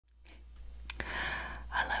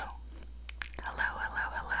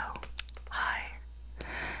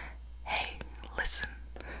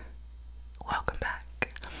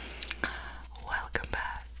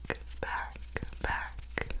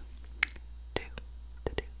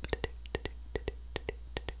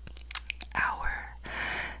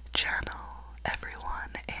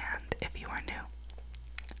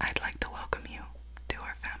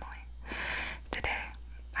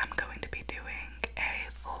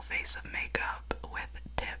face of makeup with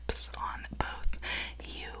tips on both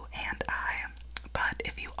you and I. But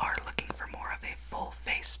if you are looking for more of a full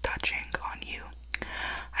face touching on you,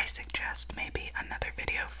 I suggest maybe another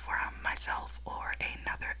video from myself or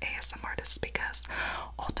another ASMR artist, because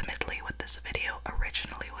ultimately what this video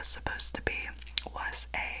originally was supposed to be was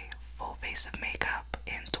a full face of makeup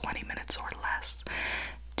in 20 minutes or less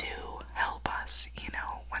to help us,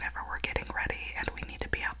 whenever we're getting ready and we need to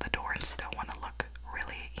be out the door and still want to look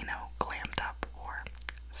really, glammed up or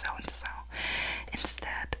so and so.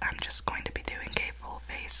 Instead, I'm just going to be doing a full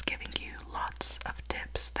face, giving you lots of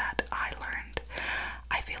tips that I learned.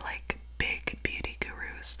 I feel like big beauty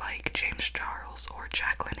gurus like James Charles or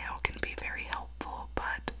Jaclyn Hill can be very helpful,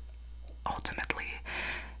 but ultimately,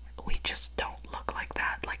 we just don't look like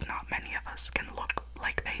that. Like, not many of us can look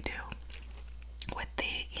like they do with the,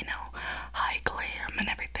 high glam and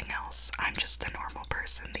everything else. I'm just a normal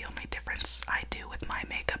person. The only difference I do with my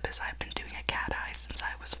makeup is I've been doing a cat eye since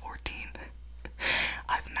I was 14.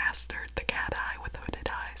 I've mastered the cat eye with hooded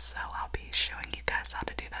eyes, so I'll be showing you guys how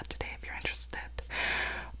to do that today if you're interested.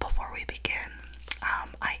 Before we begin,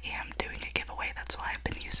 I am doing a giveaway. That's why I've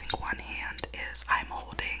been using one hand. I'm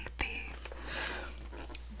holding the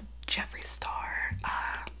Jeffree Star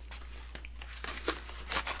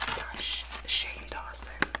Shane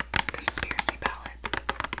Dawson Conspiracy Palette.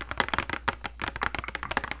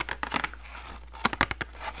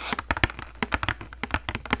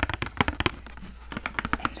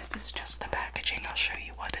 And this is just the packaging. I'll show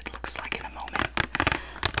you what it looks like in a moment.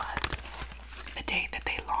 But the day that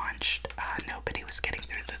they launched, nobody was getting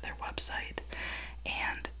through to their website,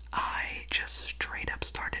 and I just straight up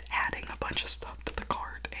started adding a bunch of stuff to the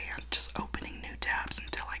cart and just opening new tabs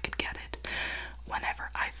until I could get it. Whenever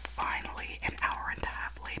I finally, an hour and a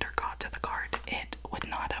half later, got to the cart, it would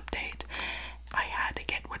not update. I had to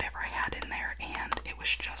get whatever I had in there, and it was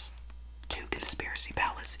just 2 conspiracy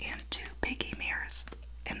palettes and 2 piggy mirrors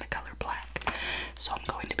in the color black. So I'm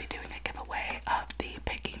going to be doing a giveaway of the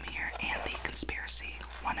piggy mirror and the conspiracy,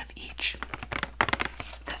 one of each.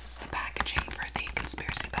 This is the packaging for the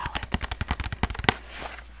conspiracy palette,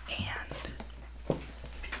 and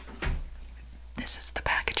this is the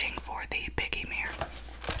packaging for the piggy mirror.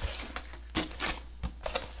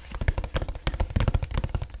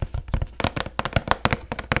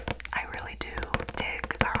 I really do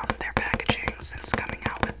dig their packaging since coming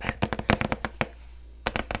out with it.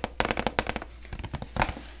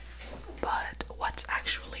 But what's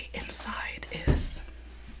actually inside is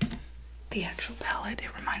the actual palette.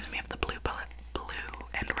 It reminds me of the blue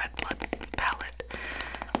and red palette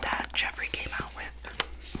that Jeffree came out with.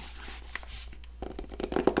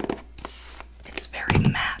 It's very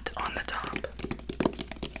matte on the top,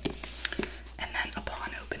 and then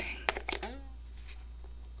upon opening,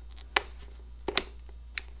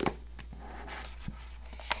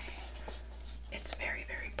 it's very,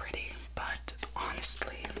 very pretty. But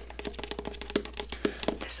honestly,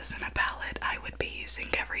 this isn't a palette I would be using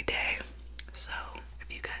every day. So,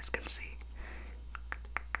 if you guys can see,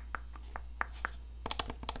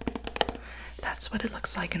 that's what it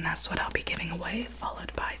looks like, and that's what I'll be giving away,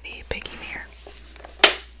 followed by the piggy mirror,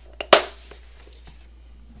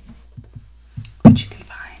 which you can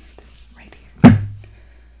find right here.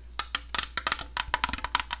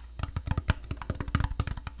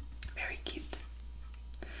 Very cute,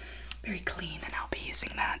 very clean, and I'll be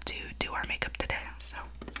using that to do our makeup today. So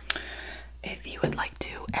if you would like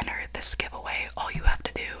to enter this giveaway, all you have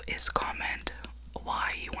to do is comment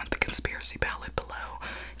why you want the conspiracy palette below.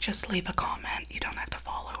 Just leave a comment. You don't have to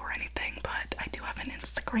follow or anything, but I do have an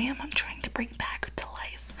Instagram I'm trying to bring back to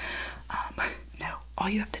life. No, all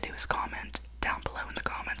you have to do is comment down below in the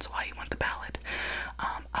comments why you want the palette.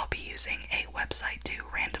 I'll be using a website to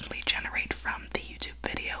randomly generate from the YouTube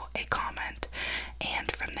video a comment,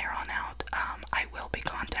 and from there on out, I will be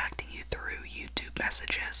contacting you through YouTube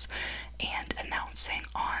messages and announcing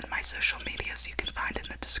on my social medias you can find in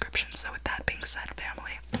the description. So with that being said,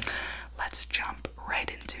 family, let's jump right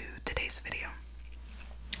into today's video.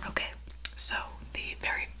 Okay, so the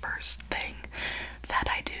very first thing that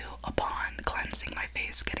I do upon cleansing my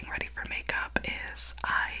face, getting ready for makeup, is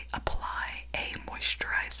I apply a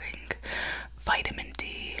moisturizing vitamin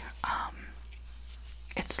D.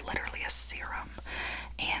 It's literally a serum,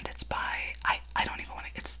 and it's by, I don't even want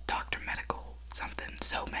to, it's Dr. Medical something,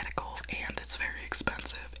 so medical, and it's very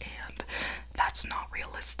expensive, and that's not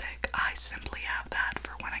realistic. I simply have that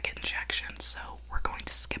for when I get injections, so we're going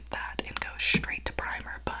to skip that and go straight to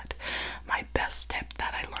primer. But my best tip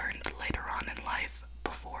that I learned later on in life,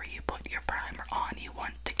 before you put your primer on, you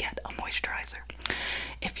want to get a moisturizer.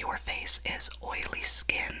 If your face is oily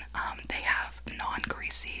skin, they have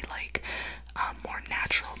non-greasy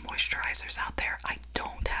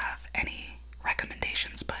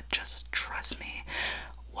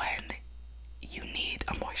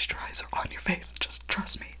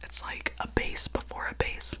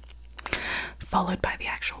followed by the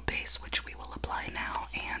actual base, which we will apply now,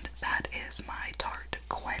 and that is my Tarte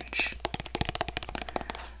Quench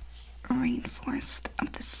Rainforest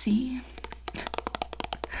of the Sea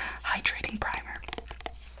Hydrating Primer.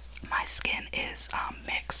 My skin is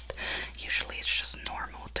mixed. Usually it's just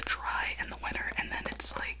normal to dry in the winter, and then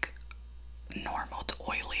it's like normal to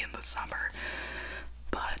oily in the summer.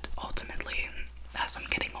 But ultimately, as I'm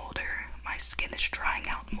getting older, my skin is drying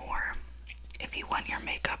out more. If you want your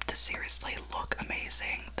makeup to seriously look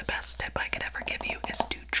amazing, the best tip I could ever give you is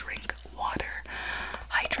to drink water.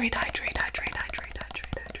 Hydrate, hydrate, hydrate, hydrate,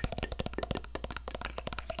 hydrate, hydrate.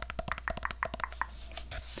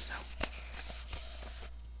 So,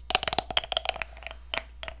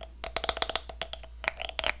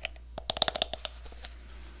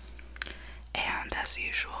 and as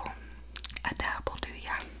usual, a dab will do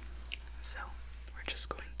ya. So, we're just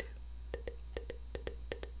going to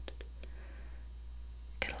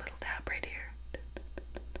get a little dab right here.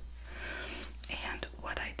 And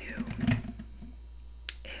what I do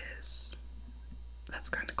is, that's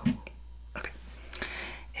kind of cool. Okay.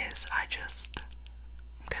 Is I'm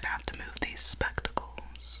gonna have to move these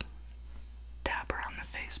spectacles, dab around the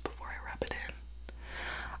face before I rub it in.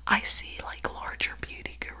 I see like larger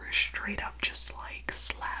beauty gurus straight up just like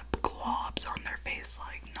slap globs on their face,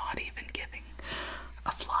 like not even giving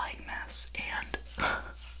a flying mess, and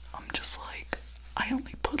I'm just like, I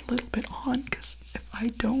only put a little bit on, because if I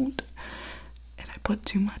don't and I put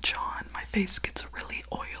too much on, my face gets really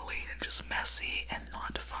oily and just messy and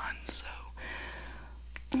not fun. So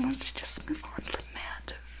let's just move on from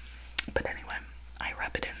that. But anyway, I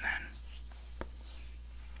rub it in then.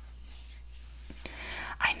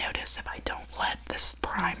 I notice if I don't let this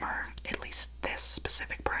primer, at least this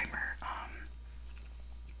specific primer,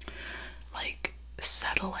 like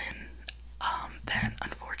settle in, then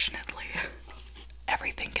unfortunately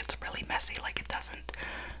everything gets really messy. Like it doesn't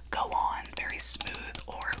go on very smooth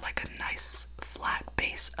or like a nice flat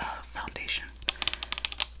base of foundation.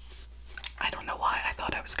 I don't know why I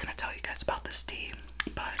thought I was gonna tell you guys about this tea,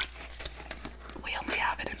 but we only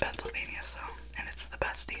have it in Pennsylvania, so, and it's the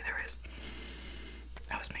best tea there is.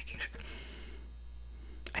 I was making sure.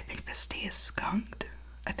 I think this tea is skunked.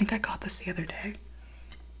 I think I got this the other day.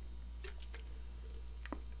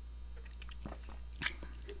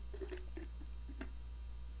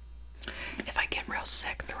 If I get real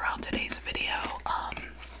sick throughout today's video,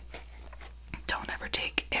 don't ever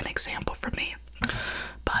take an example from me.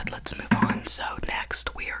 But let's move on. So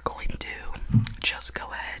next we are going to just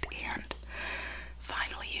go ahead and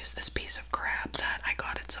finally use this piece of crap that I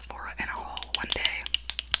got at Sephora in a haul one day.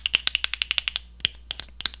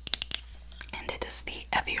 And it is the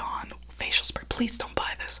Evian facial spray. Please don't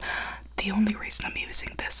buy this. The only reason I'm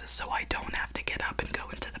using this is so I don't have to get up and go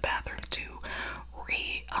into the bathroom to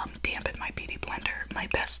dampen my beauty blender. My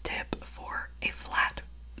best tip for a flat,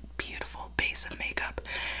 beautiful base of makeup,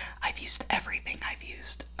 I've used everything. I've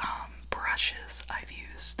used brushes, I've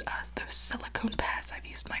used those silicone pads, I've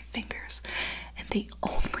used my fingers, and the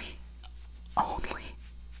only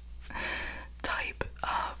type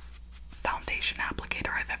of foundation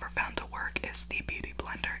applicator I've ever found to work is the beauty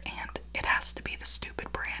blender, and it has to be the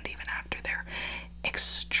stupid brand, even after their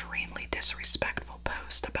extremely disrespectful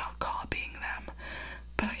post about copying them.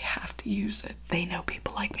 But I have to use it. They know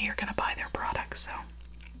people like me are gonna buy their products, so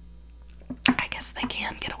I guess they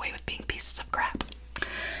can get away with being pieces of crap.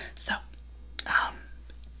 So,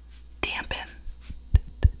 dampen.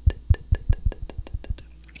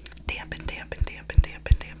 Dampen, dampen, dampen,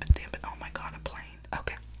 dampen, dampen, dampen. Oh my god, a plane.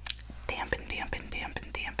 Okay. Dampen, dampen, dampen,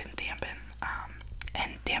 dampen, dampen.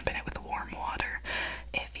 And dampen it with warm water.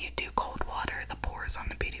 If you do cold water, the pores on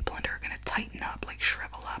the beauty blender are gonna tighten up, like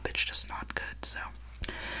shrivel up. It's just not good, so.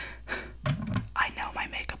 I know my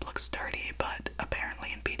makeup looks dirty, but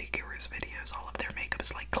apparently in Beauty Guru's videos, all of their makeup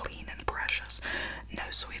is like clean and precious. No,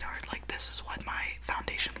 sweetheart, like this is what my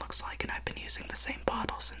foundation looks like, and I've been using the same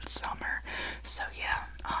bottle since summer. So yeah,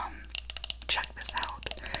 check this out.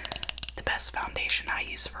 The best foundation I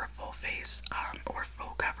use for a full face, or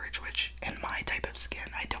full coverage, which in my type of skin,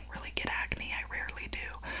 I don't really get acne, I rarely do.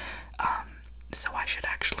 So I should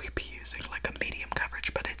actually be using like a medium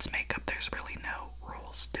coverage, but it's makeup, there's really no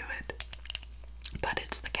rules to it. But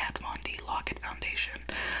it's the Kat Von D Lock-It Foundation,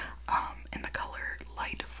 in the color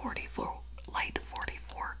Light 44, Light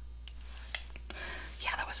 44.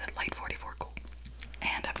 Yeah, that was it, Light 44, cool.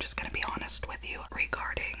 And I'm just gonna be honest with you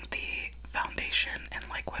regarding the foundation and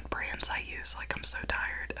like what brands I use. Like, I'm so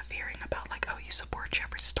tired of hearing about like, oh, you support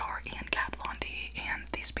Jeffree Star and Kat Von D and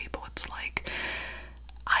these people. It's like,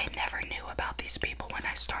 I never knew about these people when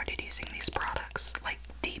I started using these products, like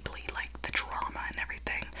deeply, like the drama and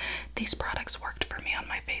everything. These products work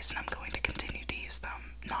face, and I'm going to continue to use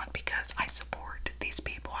them. Not because I support these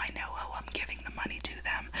people. I know, oh, I'm giving the money to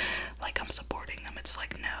them, like I'm supporting them. It's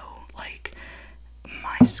like, no, like,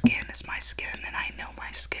 my skin is my skin, and I know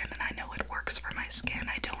my skin, and I know it works for my skin.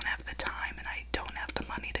 I don't have the time, and I don't have the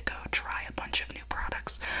money to go try a bunch of new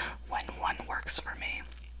products when one works for me.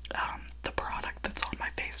 The product that's on my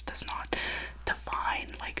face does not define,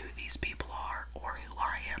 like, who these people are or who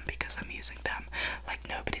I am because I'm using them. Like,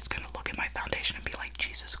 nobody's gonna look at my foundation and be like,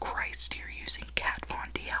 Jesus Christ, you're using Kat Von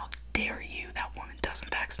D, how dare you, that woman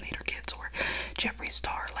doesn't vaccinate her kids, or Jeffree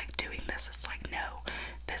Star, like, doing this. It's like, no,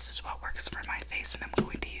 this is what works for my face, and I'm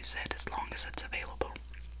going to use it as long as it's available.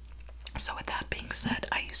 So with that being said,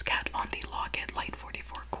 I use Kat Von D Lock-It Light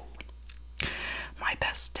 44 Cool. My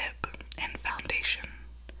best tip in foundation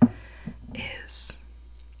is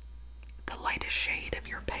the lightest shade if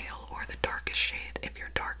you're pale, or the darkest shade if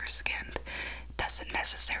you're darker skinned. Doesn't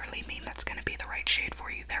necessarily mean that's going to be the right shade for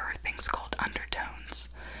you. There are things called undertones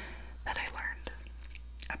that I learned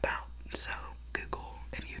about. So Google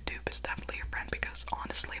and YouTube is definitely your friend, because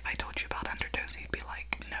honestly, if I told you about undertones, you'd be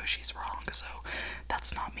like, no, she's wrong. So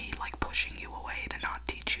that's not me like pushing you away to not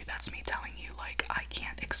teach you. That's me telling you, like, I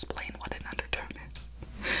can't explain what an undertone is.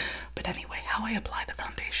 But anyway, how I apply the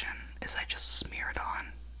foundation is I just smear it on.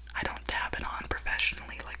 I don't dab it on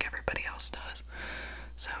professionally like everybody else does.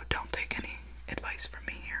 So don't take any advice from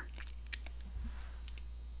me here.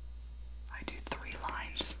 I do 3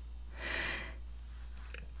 lines.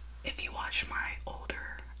 If you watch my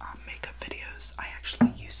older makeup videos, I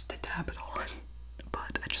actually used to dab it on,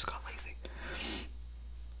 but I just got lazy.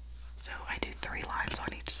 So I do 3 lines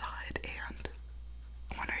on each side, and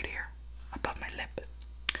one right here, above my lip,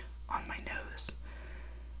 on my nose,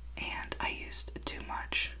 and I used too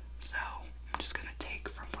much, so I'm just gonna take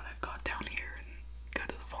from what I've got down here and go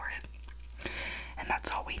to the forehead, and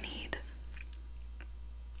that's all we need.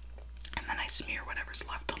 And then I smear whatever's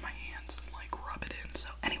left on my hands and like rub it in.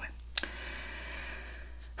 So anyway,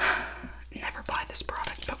 never buy this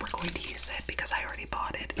product, but we're going to use it because I already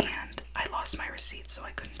bought it and I lost my receipt, so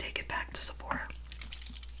I couldn't take it back to Sephora.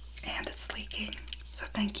 And it's leaking, so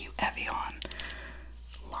thank you, Evian.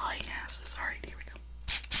 Lying asses. Alright, here we go.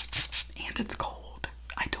 And it's cold.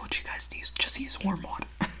 I told you guys to just use warm water.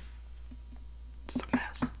 It's a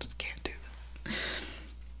mess. Just can't do this.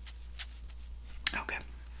 Okay.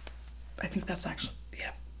 I think that's actually,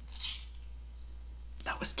 yeah.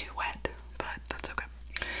 That was too wet, but that's okay.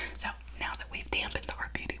 So now that we've dampened our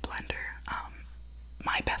beauty blender,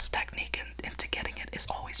 my best technique into getting it is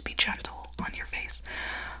always be gentle on your face.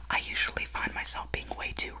 I usually find myself being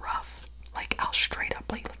way too rough. Like, I'll straight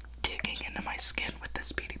up like digging into my skin with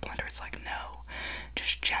this beauty blender. It's like, no,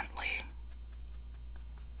 just gently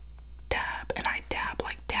dab, and I dab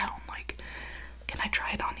like down. Like, can I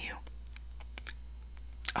try it on you?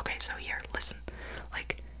 Okay, so here, listen,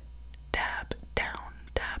 like, dab down,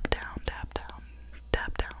 dab down, dab down,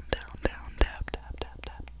 dab down, down, down, dab, dab, dab,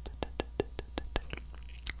 dab,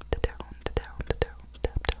 down, down, down,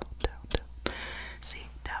 dab down, down, down. See,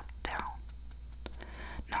 dab down,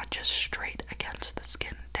 not just straight against the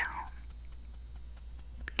skin, down.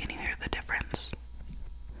 Can you hear the difference?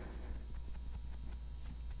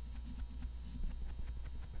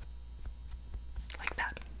 Like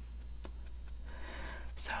that.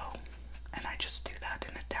 So, and I just do that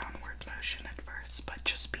in a downward motion at first, but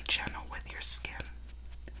just be gentle with your skin.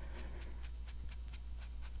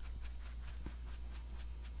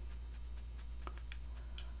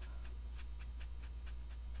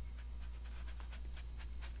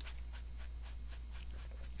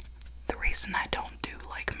 The reason I don't do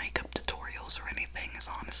like makeup tutorials or anything is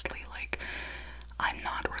honestly, like, I'm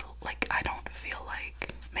not like, I don't feel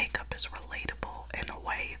like makeup is relatable in a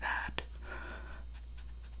way that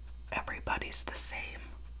everybody's the same.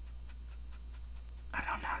 I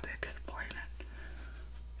don't know how to explain it.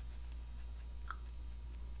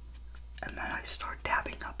 And then I start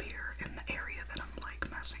dabbing up here in the area that I'm like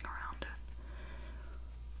messing around in.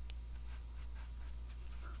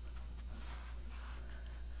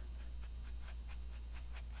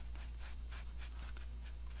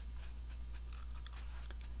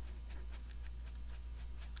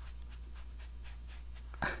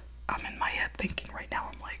 I'm in my head thinking right now,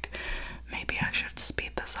 I'm like, maybe I should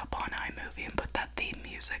speed this up on iMovie and put that theme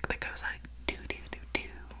music that goes like do do do do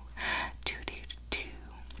do do do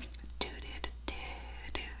do do do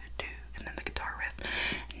do do, and then the guitar riff,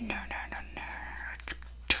 no no no no,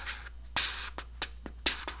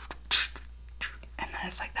 and then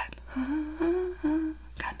it's like that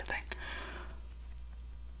kind of thing.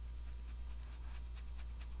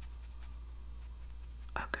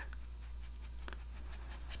 Okay.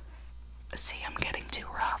 See, I'm getting too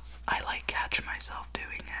rough. I like catch myself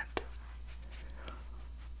doing it.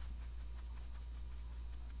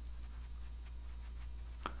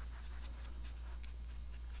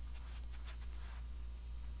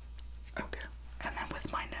 Okay, and then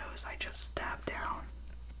with my nose, I just dab down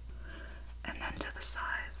and then to the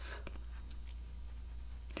sides.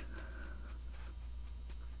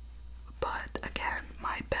 But again,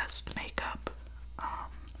 my best makeup,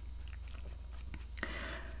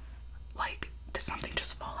 like, did something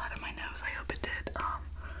just fall out of my nose? I hope it did.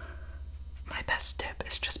 My best tip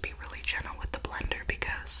is just be really gentle with the blender,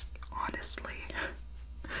 because honestly,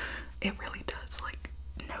 it really does, like,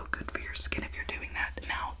 no good for your skin if you're doing that.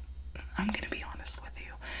 Now, I'm gonna be honest with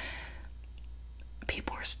you.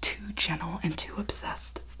 People are too gentle and too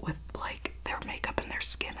obsessed with, like, their makeup and their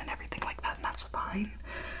skin and everything like that, and that's fine.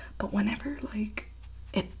 But whenever, like,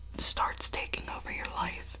 it starts taking over your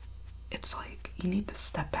life, it's like, you need to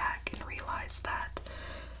step back and realize that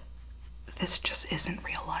this just isn't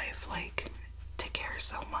real life, like, to care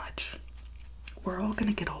so much. We're all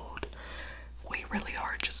gonna get old. We really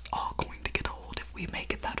are just all going to get old if we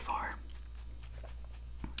make it that far.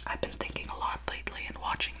 I've been thinking a lot lately and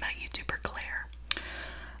watching that YouTuber Claire.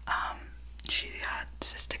 She had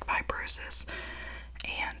cystic fibrosis,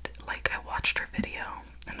 and like, I watched her video,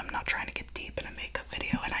 and I'm not trying to get deep in a makeup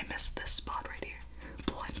video, and I missed this spot right here,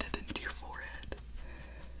 blended into your forehead.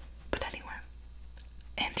 But anyway,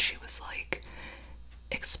 and she was like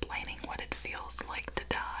explaining what it feels like to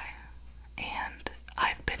die, and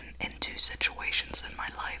I've been in 2 situations in my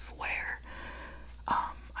life where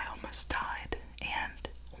I almost died, and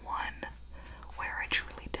one where I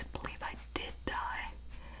truly did believe I did die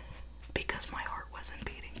because my heart wasn't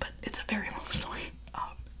beating. But it's a very long story,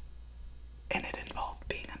 and it involved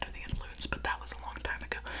being under the influence, but that was a long time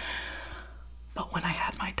ago. But when I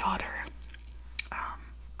had my daughter,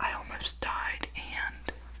 I almost died,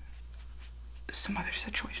 and some other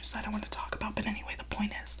situations I don't want to talk about, but anyway, the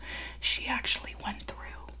point is, she actually went through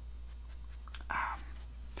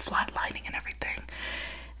flatlining and everything,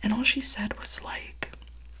 and all she said was, like,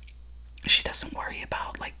 she doesn't worry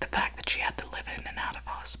about, like, the fact that she had to live in and out of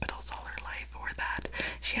hospitals all her life, or that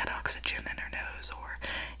she had oxygen in her nose, or,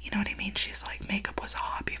 you know what I mean? She's like, makeup was a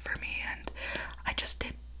hobby for me, and I just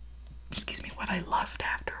did, excuse me, what I loved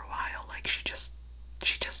after a while. Like, she just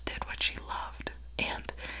did what she loved.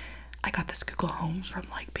 And I got this Google Home from,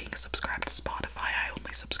 like, being subscribed to Spotify. I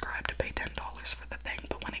only subscribed to pay $10 for the thing,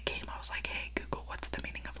 but when it came, I was like, hey, Google, what's the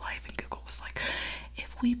meaning of life? And Google was like,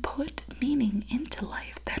 if we put meaning into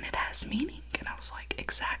life, then it has meaning. And I was like,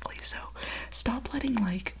 exactly. So stop letting,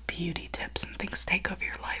 like, beauty tips and things take over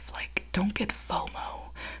your life. Like, don't get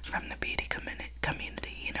FOMO from the beauty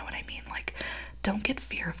community, you know what I mean? Like, don't get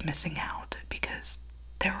fear of missing out, because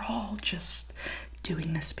they're all just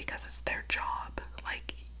doing this because it's their job.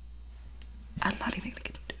 Like, I'm not even gonna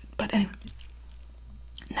get into it. But anyway,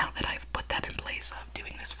 now that I've put that in place of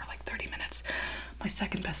doing this for like 30 minutes, my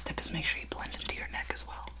second best tip is make sure you blend into your neck as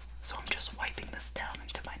well. So I'm just wiping this down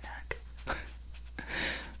into my neck.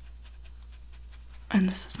 And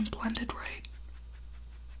this isn't blended right.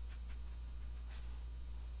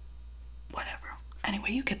 Whatever.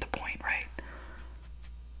 Anyway, you get the point, right?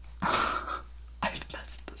 I've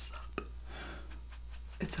messed this up.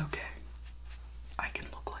 It's okay. I can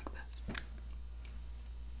look like this.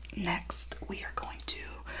 Next, we are going to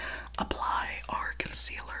apply our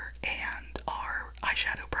concealer and our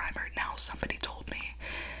eyeshadow primer. Now, somebody told me,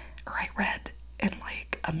 or I read in,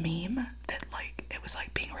 like, a meme that, like, it was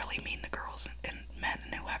like being really mean to girls and men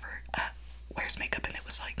and whoever wears makeup, and it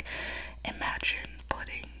was like, imagine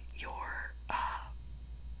putting your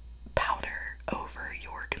powder over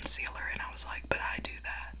your concealer. And I was like, but I do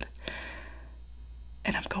that,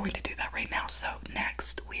 and I'm going to do that right now. So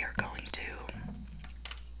next, we are going to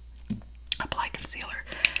apply concealer.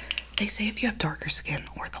 They say if you have darker skin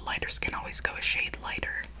or the lighter skin, always go a shade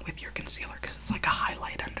lighter with your concealer, because it's like a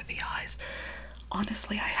highlight under the eyes.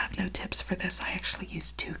 Honestly, I have no tips for this. I actually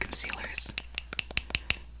use 2 concealers,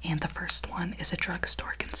 and the first one is a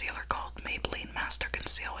drugstore concealer called Maybelline Master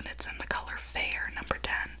Conceal, and it's in the color Fair number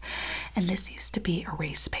 10. And this used to be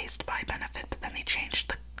Erase Paste by Benefit, but then they changed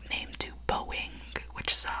the name to Boeing,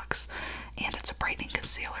 which sucks. And it's a brightening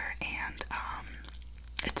concealer, and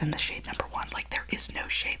it's in the shade number 1. Like, there is no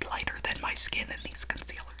shade lighter than my skin in these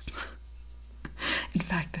concealers. In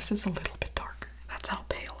fact, this is a little bit darker. That's how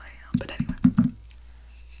pale I am. But anyway.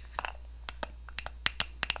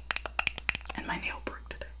 And my nail broke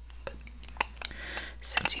today. But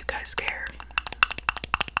since you guys care.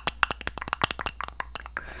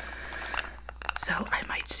 So I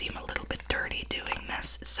might seem a little bit dirty doing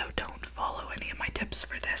this, so don't follow any of my tips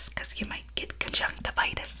for this, because you might get congestion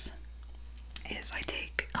conjunctivitis is I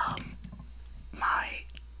take my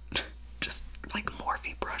just like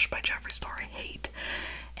Morphe brush by Jeffree Star I hate,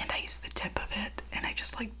 and I use the tip of it and I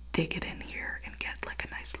just like dig it in here and get like a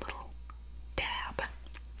nice little dab.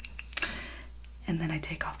 And then I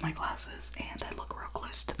take off my glasses and I look real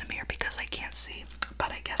close to the mirror because I can't see.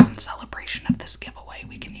 But I guess in celebration of this giveaway,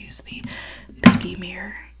 we can use the Piggy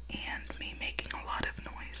mirror and me making a lot of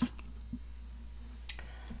noise.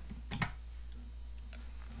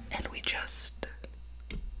 And we just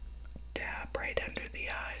dab right under the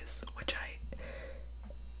eyes, which I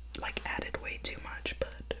like added way too much,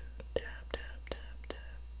 but dab, dab, dab, dab,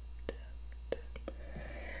 dab, dab.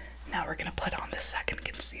 Now we're gonna put on the second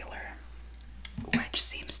concealer, which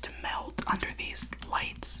seems to melt under these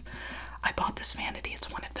lights. I bought this vanity.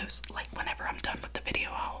 It's one of those, like, whenever I'm done with the video,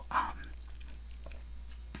 I'll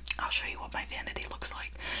show you what my vanity looks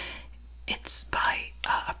like. It's by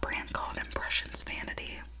a brand called Impressions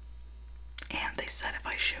Vanity, and they said if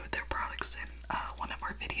I showed their products in one of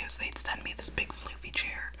our videos, they'd send me this big floofy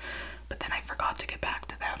chair. But then I forgot to get back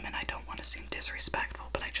to them, and I don't want to seem disrespectful,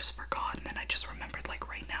 but I just forgot, and then I just remembered like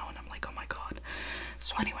right now, and I'm like, oh my god.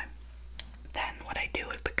 So anyway, then what I do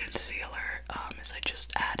with the concealer is I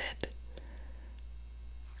just add it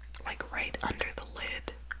like right under the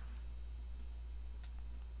lid.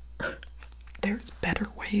 There's better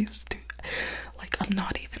ways to, like, I'm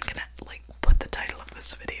not even gonna like put the title of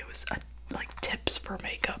this video as like tips for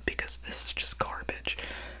makeup because this is just garbage.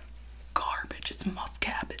 It's muff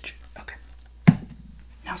cabbage. Okay.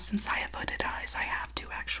 Now since I have hooded eyes, I have to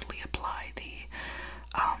actually apply the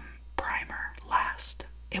primer last.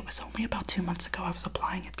 It was only about 2 months ago I was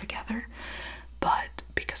applying it together, but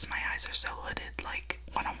because my eyes are so hooded, like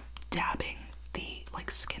when I'm dabbing, the like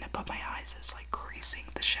skin above my eyes is like creasing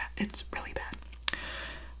the shadow. It's really bad.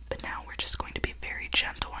 But now we're just going to be very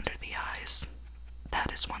gentle under the eyes.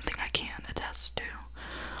 That is one thing I can attest to.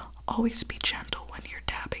 Always be gentle when you're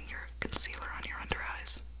dabbing your concealer on your under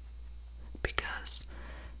eyes, because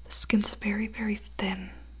the skin's very, very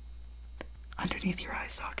thin underneath your eye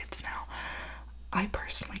sockets. Now, I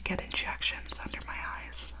personally get injections under my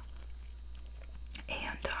eyes,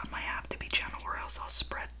 and I have to be gentle or else I'll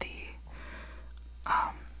spread the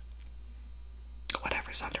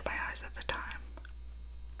whatever's under my eyes at the time.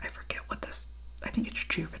 I forget what this, I think it's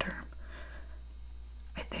Juvederm.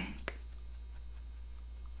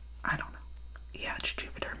 I don't know. Yeah, it's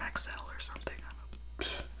Juvederm XL or something. I don't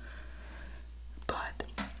know. But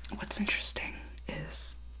what's interesting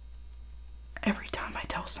is every time I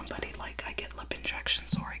tell somebody like I get lip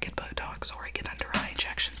injections or I get Botox or I get under eye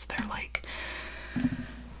injections, they're like,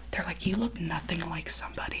 you look nothing like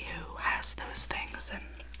somebody who has those things. And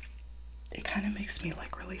it kind of makes me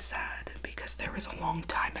like really sad, because there was a long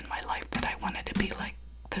time in my life that I wanted to be like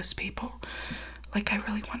those people. Like I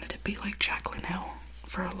really wanted to be like Jaclyn Hill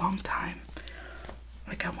for a long time.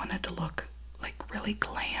 Like I wanted to look like really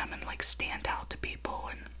glam and like stand out to people,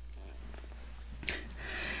 and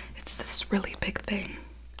it's this really big thing.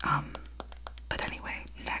 But anyway,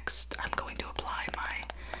 next I'm going to apply my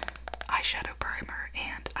eyeshadow primer,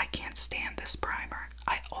 and I can't stand this primer.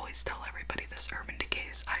 I always tell everybody this Urban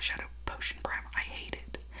Decay's eyeshadow potion primer. I hate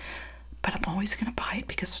it, but I'm always gonna buy it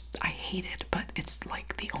because I hate it, but it's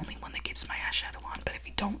like the only one that keeps my eyeshadow on. But if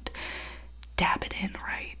you don't dab it in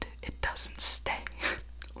right, it doesn't stay.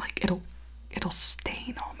 Like it'll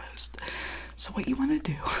stain almost. So what you want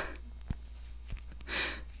to do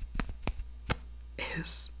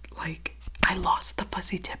is, like, I lost the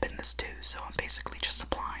fuzzy tip in this too, so I'm basically just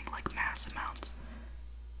applying like mass amounts.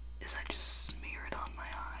 Is I just smear it on my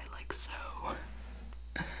eye like so.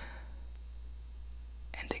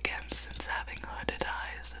 And again, since having hooded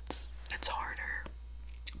eyes, it's harder.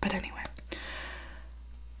 But anyway.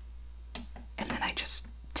 And then I just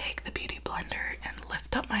take the beauty blender and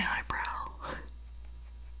lift up my eyebrow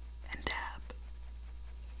and dab.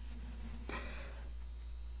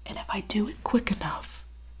 And if I do it quick enough,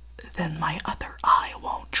 then my other eye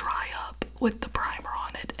won't dry up with the primer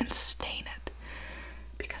on it and stain it,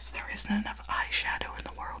 because there isn't enough eyeshadow in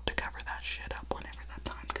the world to cover that shit up whenever that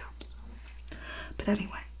time comes. But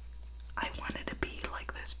anyway, I wanted to be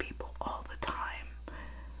like those people all the time,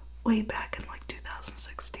 way back in like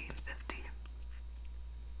 2016, 15.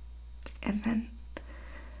 And then,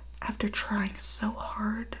 after trying so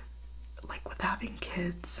hard, like with having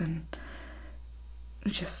kids and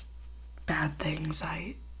just bad things,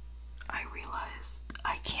 I realized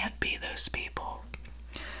I can't be those people.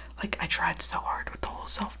 Like, I tried so hard with the whole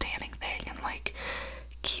self-tanning thing and like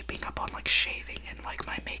keeping up on like shaving and like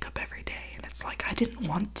my makeup every day, and it's like I didn't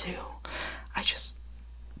want to. I just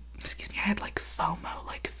excuse me, I had like FOMO,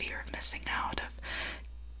 like fear of missing out,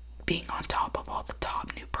 of being on top of all the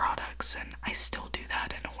top new products, and I still do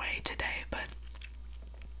that in a way today, but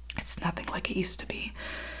it's nothing like it used to be.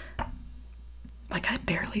 Like, I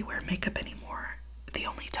barely wear makeup anymore. The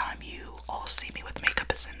only time you all see me with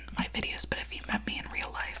makeup is in my videos, but if you met me in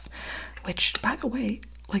real life, which, by the way,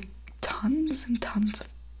 like, tons and tons of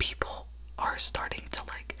people are starting to,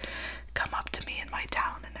 like, come up to me in my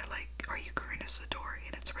town, and they're like, are you Karuna Satori?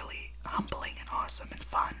 And it's really humbling and awesome and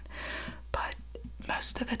fun, but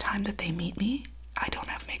most of the time that they meet me, I don't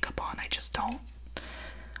have makeup on. I just don't.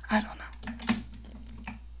 I don't know.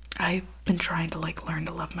 I've been trying to, like, learn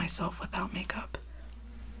to love myself without makeup.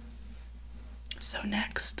 So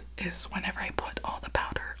next is whenever I put all the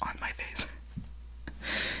powder on my face.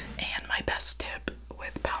 And my best tip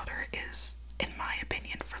with powder is, in my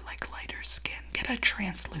opinion, for like lighter skin, get a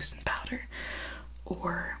translucent powder.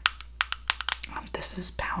 Or this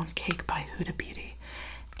is Pound Cake by Huda Beauty,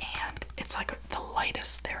 and it's like the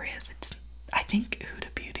lightest there is. I think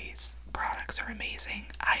Huda Beauty's products are amazing.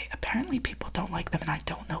 Apparently people don't like them, and I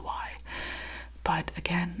don't know why. But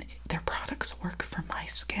again, their products work for my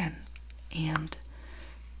skin, and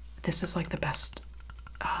this is like the best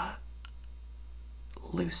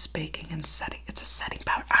loose baking and setting. It's a setting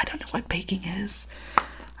powder. I don't know what baking is.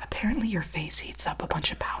 Apparently your face heats up a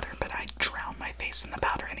bunch of powder, but I drown my face in the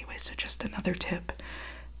powder anyway, so just another tip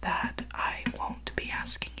that I won't be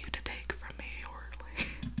asking you to take from me, or like,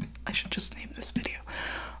 I should just name this video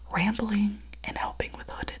Rambling and Helping with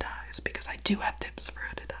Hooded Eyes, because I do have tips for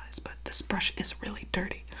hooded eyes, but this brush is really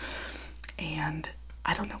dirty, and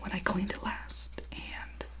I don't know when I cleaned it last,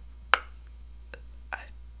 and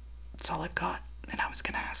that's all I've got. And I was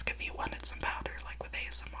gonna ask if you wanted some powder, like with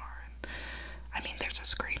ASMR, and I mean, there's a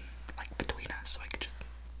screen like between us, so I could just...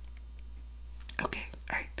 Okay,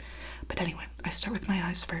 alright. But anyway, I start with my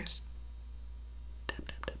eyes first.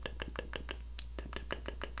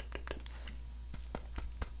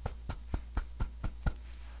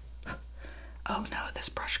 Oh no, this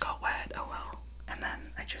brush got wet. Oh well. And then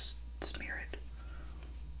I just smear it.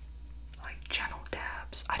 Like gentle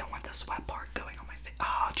dabs. I don't want the sweat part going on my face.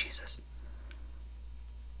 Oh, Jesus.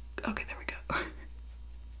 Okay, there we go.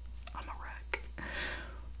 I'm a wreck.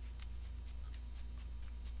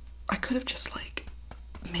 I could have just like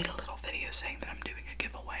made a little video saying that I'm doing a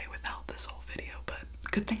giveaway without this whole video, but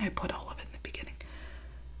good thing I put all of it in the beginning.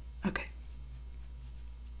 Okay.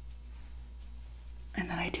 And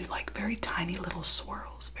then I do like very tiny little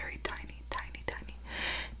swirls, very tiny, tiny, tiny,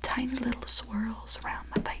 tiny little swirls around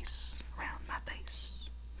my face,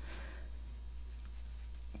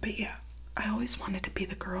 But yeah, I always wanted to be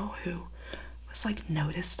the girl who was like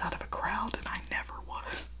noticed out of a crowd, and I never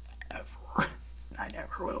was. Ever. I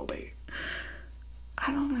never will be. I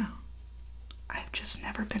don't know. I've just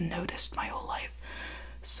never been noticed my whole life.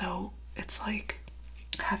 So it's like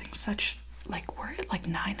having such, like, we're at like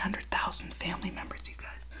 900,000 family members, you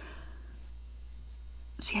guys.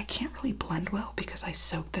 See, I can't really blend well because I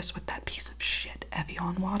soaked this with that piece of shit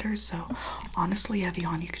Evian water. So honestly,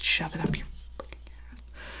 Evian, you could shove it up your fucking ass.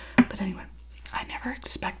 But anyway, I never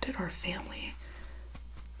expected our family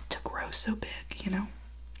to grow so big, you know?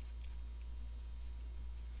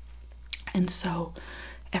 And so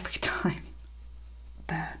every time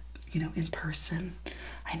that, you know, in person,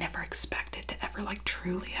 I never expected to ever like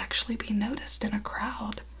truly actually be noticed in a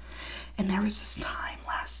crowd. And there was this time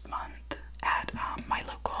last month at my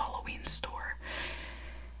local Halloween store,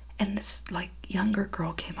 and this like younger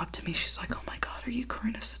girl came up to me. She's like, "Oh my god, are you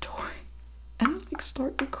Karuna Satori?" And I like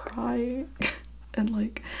started crying. And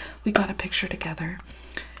like we got a picture together,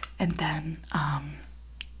 and then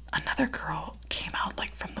another girl came out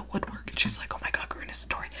like from the woodwork, and she's like, "Oh my god, Karuna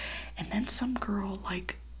Satori." And then some girl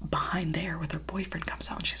like behind there with her boyfriend comes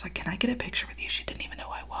out, and she's like, "Can I get a picture with you?" She didn't even know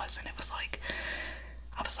who I was, and it was like,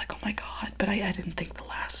 I was like, "Oh my god." But I didn't think the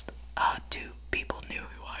last two people knew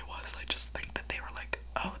who I was. I just think that they were like,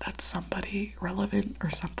 "Oh, that's somebody relevant or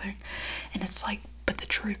something." And it's like, but the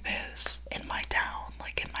truth is, in my town,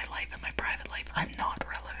 like in my life, in my private life, I'm not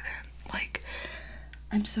relevant. Like,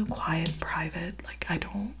 I'm so quiet and private. Like, I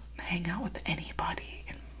don't hang out with anybody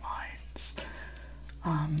in mines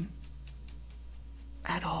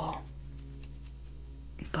at all.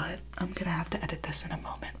 But I'm gonna have to edit this in a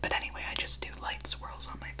moment. But anyway, I just do light swirls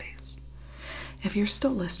on my face. If you're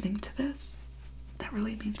still listening to this, that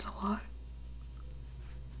really means a lot.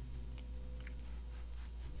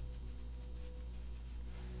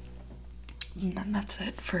 And then that's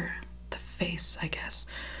it for the face, I guess.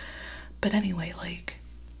 But anyway, like,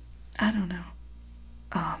 I don't know.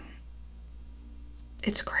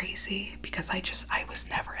 It's crazy because I was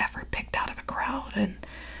never ever picked out of a crowd, and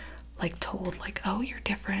like told like, oh, you're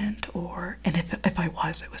different, or, and if I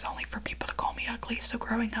was, it was only for people to call me ugly. So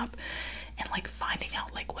growing up and like finding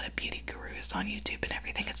out like what a beauty guru is on YouTube and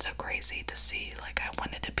everything, it's so crazy to see. Like I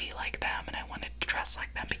wanted to be like them and I wanted to dress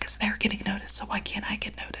like them because they're getting noticed, so why can't I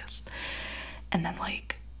get noticed? And then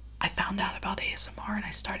like I found out about ASMR and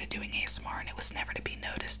I started doing ASMR, and it was never to be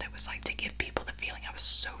noticed. It was like to give people the feeling. I was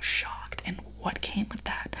so shocked, and what came with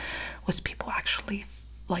that was people actually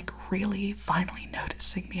like really finally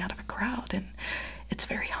noticing me out of a crowd. And it's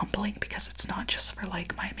very humbling because it's not just for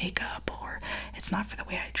like my makeup, or it's not for the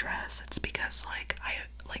way I dress. It's because like I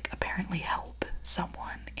like apparently help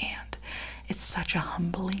someone, and it's such a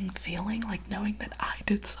humbling feeling, like knowing that I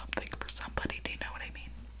did something for somebody. Do you know what I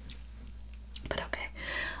mean? But okay,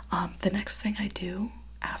 the next thing I do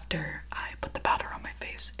after I put the powder on my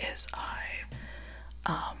face is I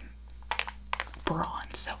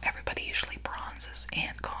bronze. So everybody usually bronzes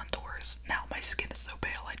and contours. Now my skin is so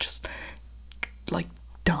pale, I just like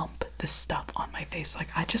dump this stuff on my face. Like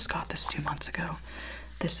I just got this 2 months ago.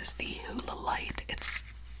 This is the Hula Light. It's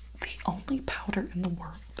the only powder in the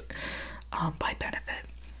world by Benefit.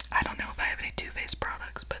 I don't know if I have any Too Faced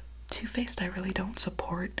products, but Too Faced I really don't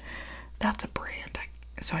support. That's a brand,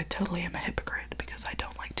 so I totally am a hypocrite because I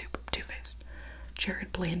don't like Too Faced.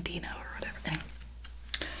 Jared Blandino or whatever. Anyway.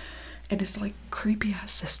 And it's like creepy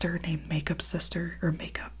ass sister named Makeup Sister or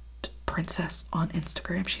Makeup Princess on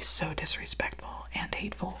Instagram. She's so disrespectful and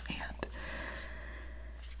hateful. And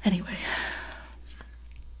anyway,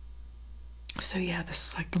 so yeah, this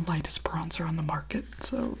is like the lightest bronzer on the market.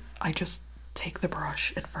 So I just take the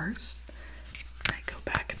brush at first and I go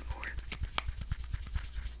back and forth.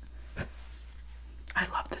 I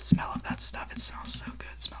love the smell of that stuff. It smells so good.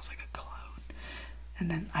 It smells like a cologne. And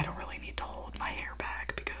then I don't really need to hold my hair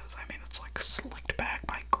back because I mean it's like slicked back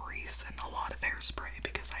by grease and a lot of hairspray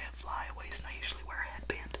because I have flyaways and I usually wear a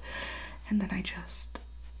headband. And then I just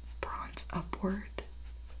bronze upward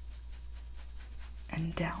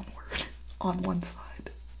and downward on one side.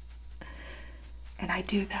 And I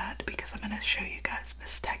do that because I'm going to show you guys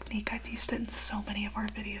this technique. I've used it in so many of our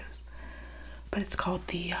videos. But it's called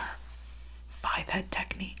the 5-head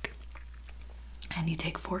technique. And you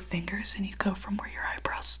take 4 fingers and you go from where your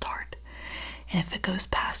eyebrows start. And if it goes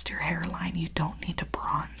past your hairline, you don't need to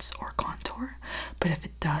bronze or contour. But if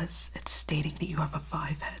it does, it's stating that you have a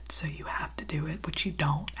 5-head, so you have to do it, which you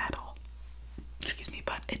don't at all. Excuse me,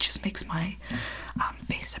 but it just makes my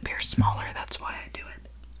face appear smaller. That's why I do it.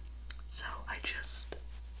 So I just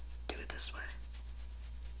do it this way.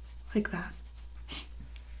 Like that.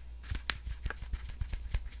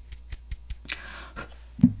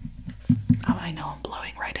 Oh, I know I'm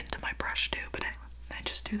blowing right into my brush too, but anyway, I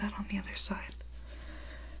just do that on the other side.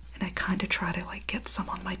 And I kind of try to like get some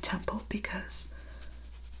on my temple because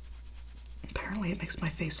apparently it makes my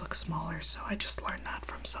face look smaller, so I just learned that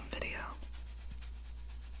from some video.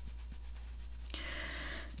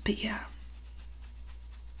 But yeah.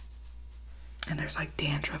 And there's like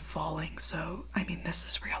dandruff falling, so I mean this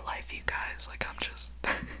is real life, you guys. Like I'm just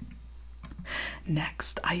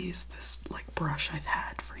Next, I use this like brush I've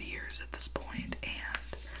had for years at this point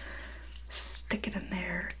and stick it in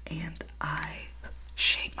there and I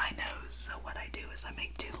shape my nose. So what I do is I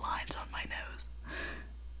make 2 lines on my nose.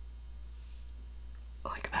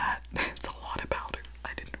 Like that. It's a lot of powder.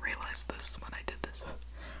 I didn't realize this when I did this.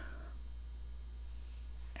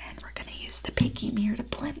 And we're gonna use the pinky mirror to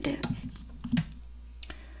blend it.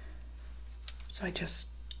 So I just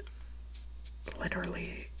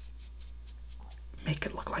literally make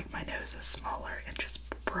it look like my nose is smaller and just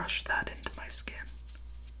brush that into my skin.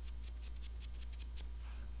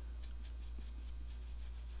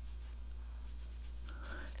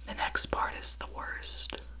 The next part is the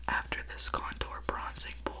worst after this contour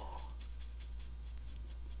bronzing bowl.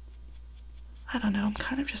 I don't know, I'm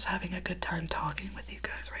kind of just having a good time talking with you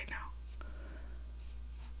guys right now.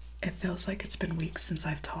 It feels like it's been weeks since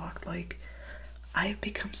I've talked. Like, I have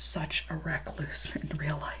become such a recluse in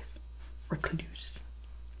real life. Recluse.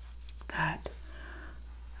 That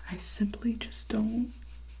I simply just don't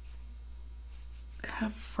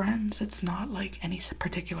have friends. It's not like any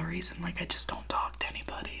particular reason. Like, I just don't talk to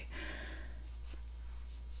anybody.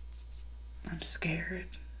 I'm scared.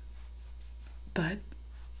 But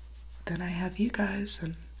then I have you guys,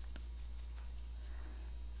 and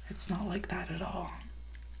it's not like that at all.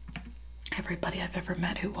 Everybody I've ever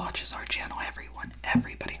met who watches our channel,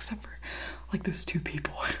 everybody except for like those 2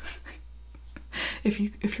 people.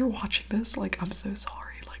 If you're watching this, like, I'm so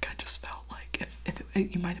sorry. Like, I just felt like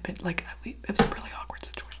you might have been like, it was a really awkward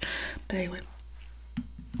situation. But anyway,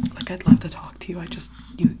 like, I'd love to talk to you.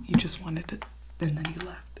 You just wanted to, and then you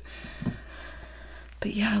left.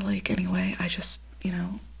 But yeah, like, anyway, I just, you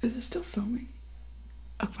know, is it still filming?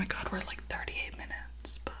 Oh my god, we're at like 38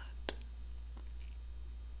 minutes, but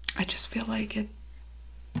I just feel like it,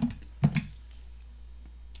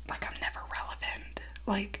 like I'm never relevant.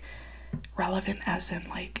 Like, relevant as in,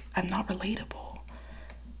 like, I'm not relatable.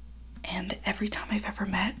 And every time I've ever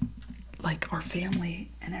met, like, our family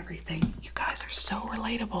and everything, you guys are so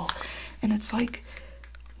relatable. And it's like,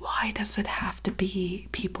 why does it have to be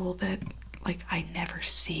people that, like, I never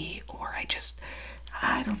see, or I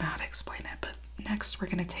don't know how to explain it. But next we're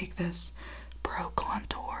gonna take this Pro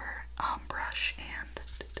Contour brush and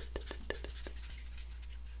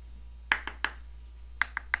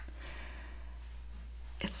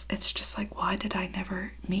it's just like, why did I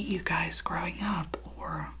never meet you guys growing up?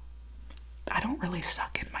 Or I don't really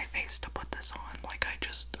suck in my face to put this on. Like,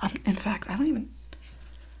 in fact, I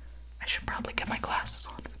should probably get my glasses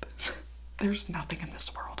on for this. There's nothing in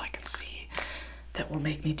this world I can see that will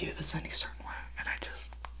make me do this any certain way, and I just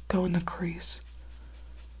go in the crease.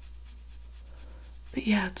 But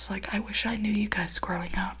yeah, it's like, I wish I knew you guys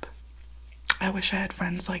growing up. I wish I had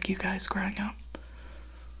friends like you guys growing up.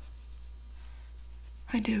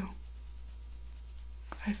 I do.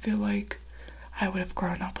 I feel like I would have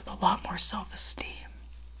grown up with a lot more self-esteem.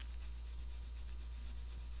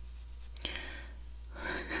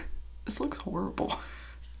 This looks horrible.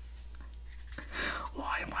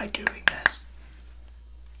 Why am I doing this?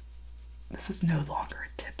 This is no longer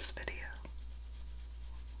a tips video.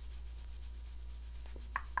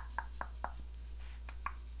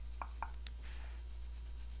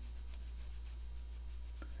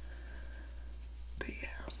 But yeah.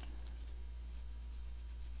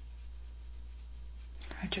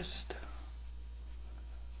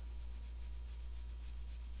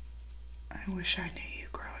 I wish I knew you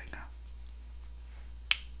growing up.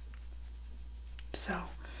 So,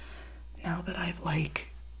 now that I've, like,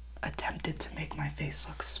 attempted to make my face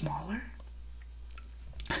look smaller,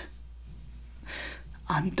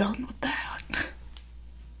 I'm done with that.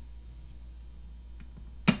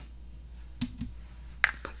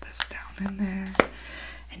 Put this down in there.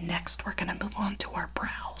 And next we're gonna move on to our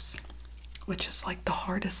brows, which is like the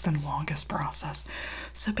hardest and longest process.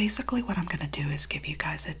 So basically what I'm gonna do is give you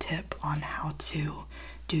guys a tip on how to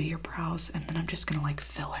do your brows, and then I'm just gonna like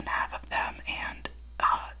fill in half of them and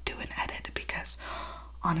do an edit, because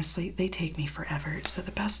honestly they take me forever. So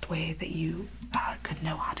the best way that you could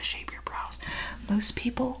know how to shape your brows, most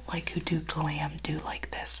people like who do glam do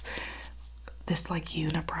like this like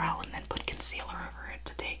unibrow and then put concealer over it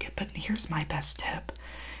to take it. But here's my best tip.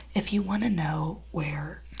 If you want to know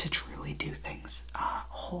where to truly do things,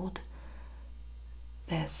 hold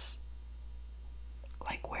this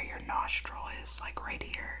like where your nostril is, like right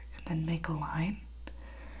here, and then make a line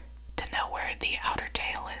to know where the outer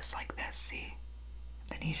tail is, like this, see?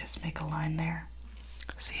 Then you just make a line there,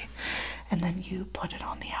 see? And then you put it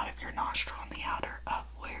on the out of your nostril, on the outer of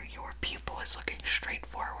where your pupil is looking straight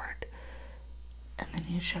forward. And then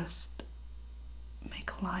you just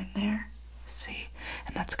make a line there, see?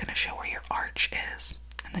 And that's gonna show where your arch is.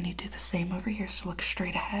 And then you do the same over here, so look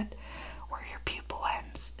straight ahead. Where your pupil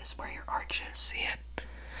ends is where your arch is, see it?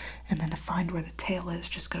 And then to find where the tail is,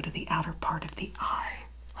 just go to the outer part of the eye,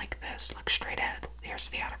 like this. Look straight ahead. Here's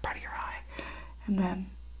the outer part of your eye. And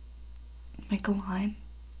then make a line,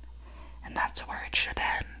 and that's where it should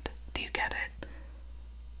end. Do you get it?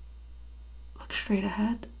 Look straight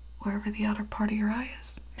ahead, wherever the outer part of your eye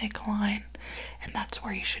is. Make a line, and that's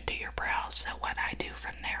where you should do your brows. So what I do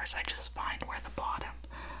from there is I just find where the bottom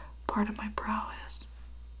part of my brow is,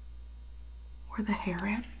 where the hair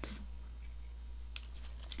ends,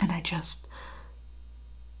 and I just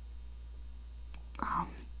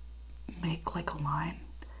make like a line,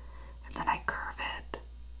 and then I curve it.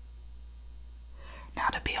 Now,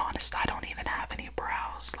 to be honest, I don't even have any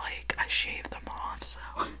brows. Like, I shave them off, so.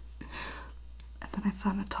 And then I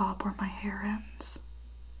find the top where my hair ends,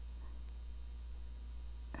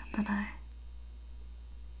 and then I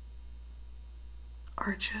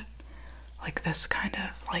arch it like this, kind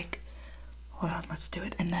of like, hold on, let's do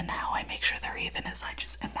it. And then how I make sure they're even is I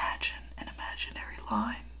just imagine an imaginary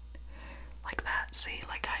line like that, see?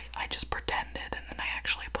 Like I just pretended, and then I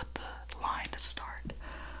actually put the line to start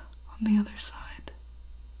on the other side.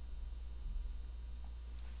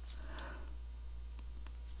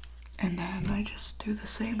 And then I just do the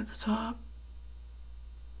same at the top.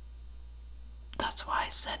 That's why I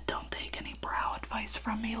said don't take any brow advice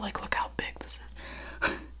from me. Like, look how big this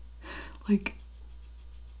is. Like,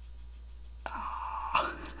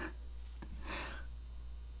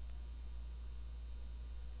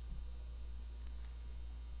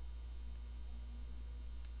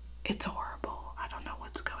 it's horrible. I don't know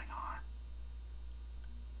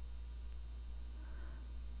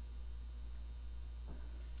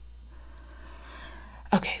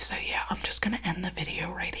Okay, so yeah, I'm just gonna end the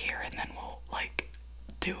video right here and then we'll like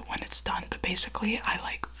do it when it's done. But basically I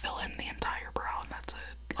like fill in the entire brow and that's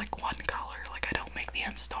it. Like one color. Like I don't make the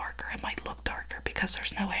ends darker. It might look darker because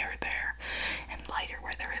there's no hair there, and lighter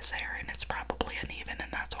where there is hair, and it's probably uneven,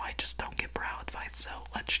 and that's why I just don't get brow advice. So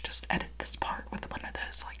let's just edit this part with one of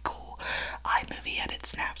those like cool iMovie edit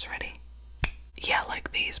snaps. Ready? Yeah,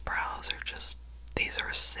 like these brows are just, these are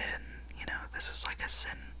a sin, you know, this is like a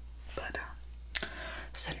sin. But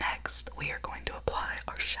so next we are going to apply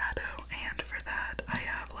our shadow, and for that I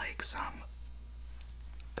have like some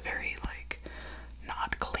very like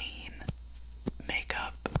not clean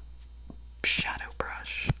makeup shadow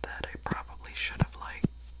brush that I probably should have like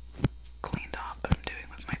cleaned off, but I'm doing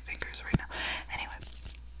with my fingers right now. Anyway,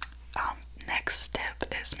 next tip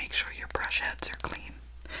is make sure your brush heads are clean.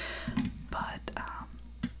 But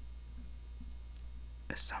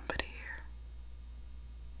is somebody here?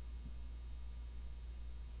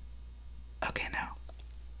 Okay, no.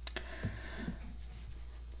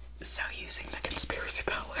 So using the conspiracy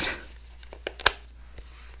palette.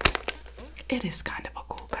 It is kind of a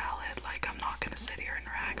cool palette, like I'm not gonna sit here and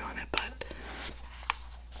rag on it, but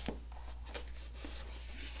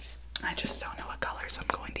I just don't know what colors I'm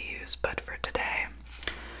going to use. But for today,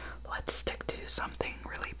 let's stick to something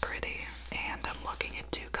really pretty, and I'm looking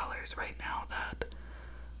at two colors right now that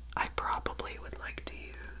I probably would like to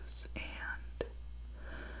use, and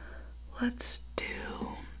let's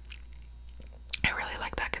do, I really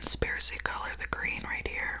like that conspiracy color, the green right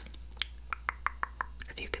here.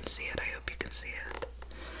 If you can see it, I hope you can see it.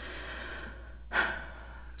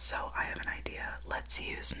 So I have an idea. Let's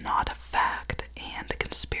use not a fact and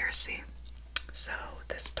conspiracy. So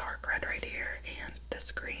this dark red right here and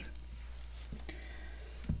this green.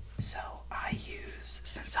 So I use,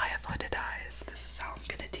 since I have hooded eyes, this is how I'm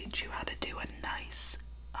gonna teach you how to do a nice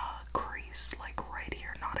crease, like right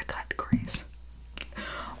here, not a cut crease.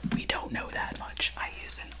 We don't know that much. I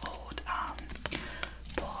use an old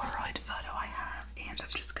Polaroid photo I have, and I'm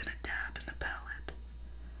just gonna dab in the palette.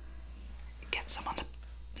 Get some on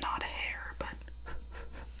the, not a hair, but,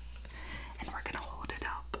 and we're gonna hold it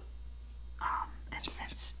up. And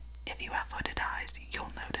since if you have hooded eyes,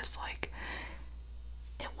 you'll notice like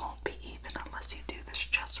it won't be even unless you do this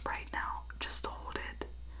just right now. Just hold it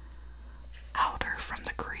outer from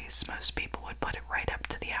the crease. Most people would put it right up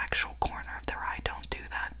to the actual corner of their eye. Don't do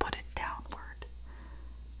that. Put it downward.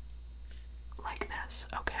 Like this,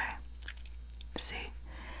 okay? See?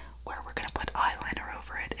 Where we're gonna put eyeliner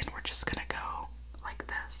over it, and we're just gonna go like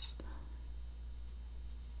this.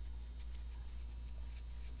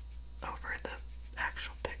 Over the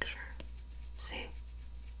actual picture. See?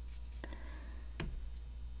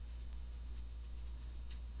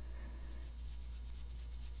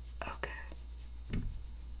 Okay.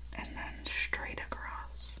 And then straight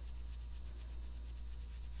across.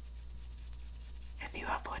 If you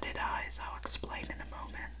have hooded eyes, I'll explain in a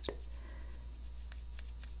moment.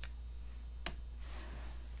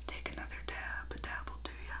 Take another dab, a dab will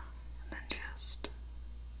do ya, and then just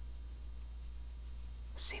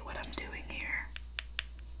see what I'm doing here.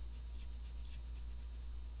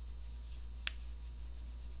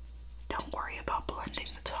 Don't worry about blending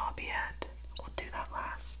the top yet. We'll do that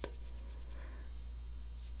last.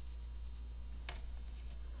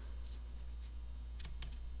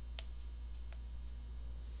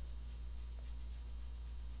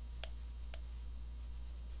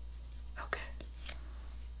 Okay.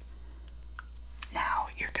 Now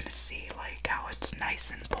you're gonna see like how it's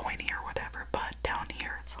nice and pointy or whatever, but down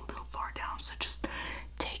here it's a little far down, so just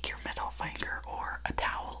take your middle finger or a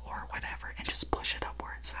towel or whatever and just push it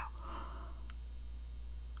upwards. So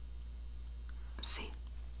see?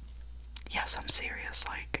 Yes, I'm serious.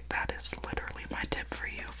 Like, that is literally my tip for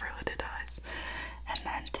you for hooded eyes. And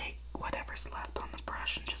then take whatever's left on the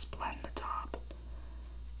brush and just blend the top.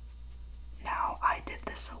 Now, I did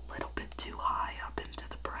this a little bit too high up into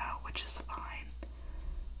the brow, which is fine.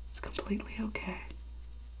 It's completely okay.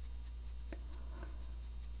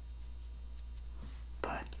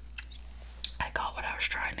 But I got what I was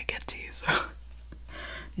trying to get to you, so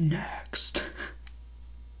next.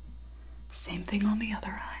 Same thing on the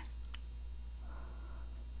other eye.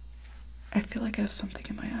 I feel like I have something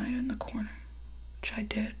in my eye in the corner, which I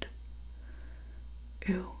did.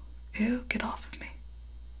 Ew, ew, get off of me.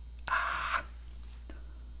 Ah.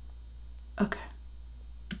 Okay.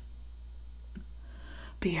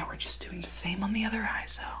 But yeah, we're just doing the same on the other eye,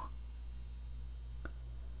 so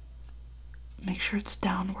make sure it's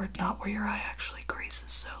downward, not where your eye actually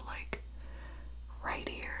creases, so like right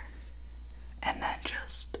here. And then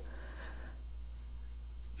just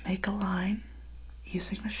make a line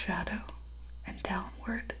using the shadow and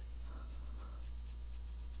downward.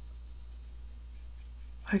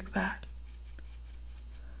 Like that.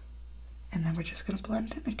 And then we're just going to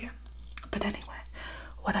blend in again. But anyway,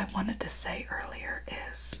 what I wanted to say earlier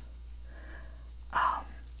is,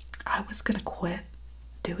 I was going to quit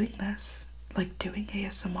doing this, like doing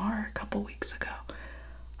ASMR a couple weeks ago.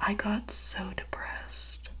 I got so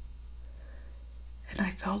depressed. And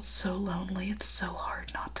I felt so lonely. It's so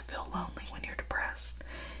hard not to feel lonely when you're depressed.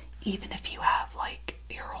 Even if you have, like,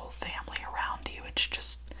 your whole family around you,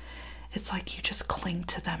 it's like you just cling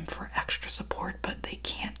to them for extra support, but they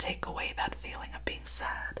can't take away that feeling of being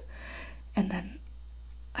sad. And then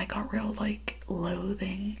I got real, like,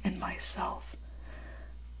 loathing in myself.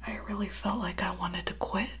 I really felt like I wanted to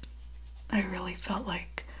quit. I really felt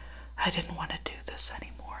like I didn't want to do this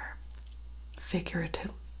anymore.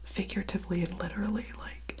 Figuratively and literally,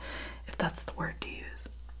 like, if that's the word to use.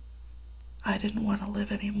 I didn't want to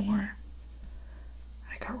live anymore.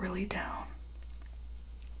 I got really down.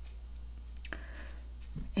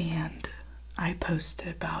 And I posted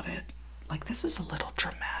about it. Like, this is a little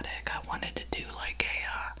dramatic. I wanted to do like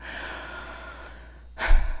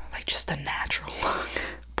like just a natural look,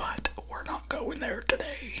 but we're not going there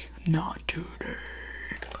today. Not today.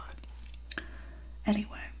 But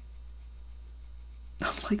anyway,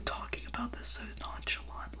 I'm like talking about this so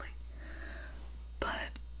nonchalantly,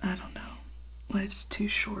 but I don't know. Life's too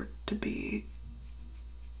short to be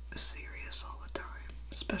serious all the time,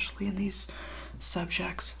 especially in these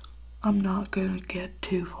subjects. I'm not gonna get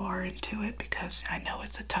too far into it because I know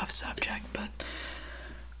it's a tough subject, but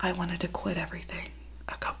I wanted to quit everything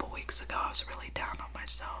a couple weeks ago. I was really down on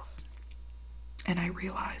myself. And I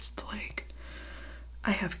realized, like,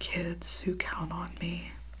 I have kids who count on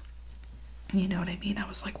me. You know what I mean? I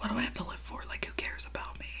was like, what do I have to live for? Like, who cares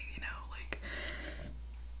about me? You know, like,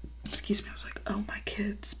 excuse me, I was like, oh, my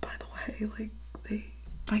kids, by the way, like,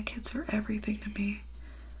 my kids are everything to me.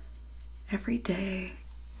 Every day,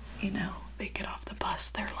 you know, they get off the bus,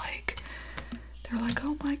 they're like,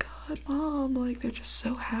 oh my god, Mom, like, they're just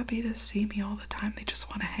so happy to see me all the time. They just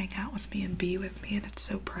want to hang out with me and be with me, and it's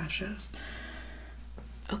so precious.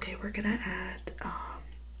 Okay, we're gonna add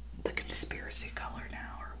the conspiracy color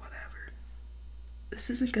now, or whatever. This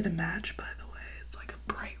isn't gonna match, by the way. It's like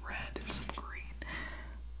a bright red and some green,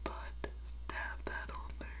 but dab that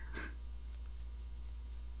on there.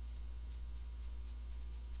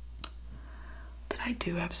 But I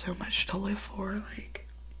do have so much to live for. Like,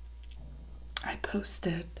 I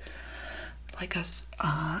posted like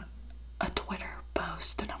a Twitter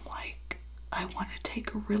post, and I'm like, I want to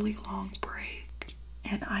take a really long break,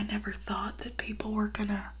 and I never thought that people were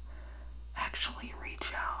gonna actually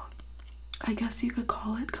reach out. I guess you could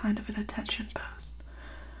call it kind of an attention post.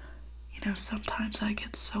 You know, sometimes I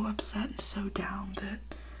get so upset and so down that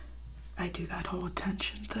I do that whole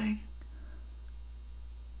attention thing.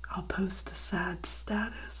 I'll post a sad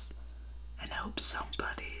status and hope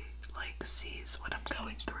somebody, like, sees what I'm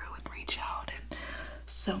going through and reach out, and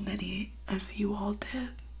so many of you all did.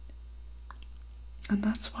 And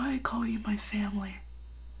that's why I call you my family.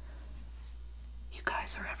 You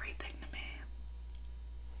guys are everything to me.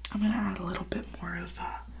 I'm gonna add a little bit more of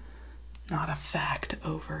not a fact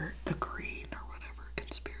over the green or whatever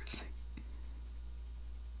conspiracy,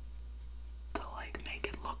 to like make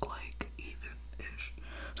it look like even-ish.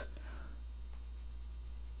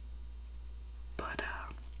 But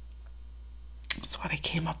that's what I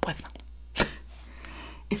came up with.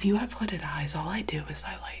 If you have hooded eyes, all I do is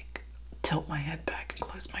I like tilt my head back and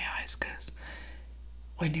close my eyes, because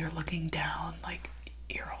when you're looking down, like,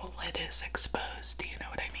 your whole lid is exposed. Do you know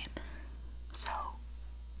what I mean? So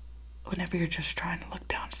whenever you're just trying to look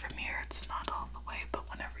down from here, it's not all the way, but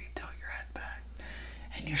whenever you tilt your head back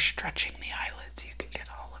and you're stretching the eyelids, you can get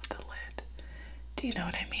all of the lid. Do you know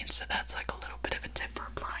what I mean? So that's like a little bit of a tip for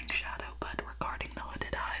applying shadow. But regarding the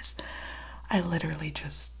hooded eyes, I literally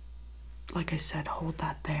just, like I said, hold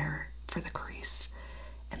that there for the crease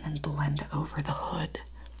and then blend over the hood.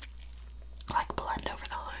 Like, blend over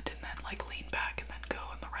the hood and then like lean back and then go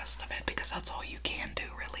on the rest of it, because that's all you can do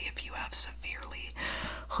really if you have severely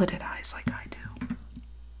hooded eyes like I do.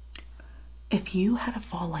 If you had a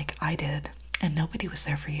fall like I did and nobody was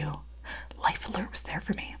there for you, Life Alert was there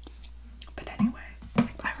for me. But anyway,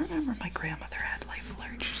 I remember my grandmother had Life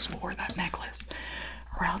Alert. She just wore that necklace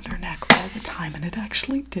around her neck all the time, and it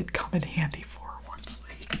actually did come in handy for her once.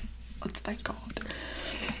 Like, let's thank God.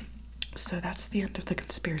 So that's the end of the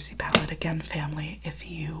conspiracy palette. Again, family, if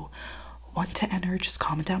you want to enter, just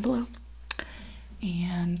comment down below.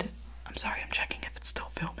 And I'm sorry, I'm checking if it's still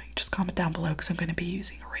filming. Just comment down below, because I'm going to be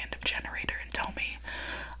using a random generator, and tell me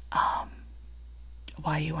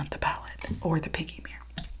why you want the palette or the piggy mirror.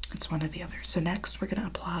 It's one or the other. So next we're going to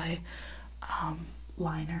apply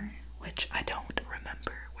liner, which I don't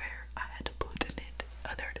remember where I had to put in it.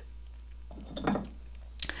 Oh, there it is.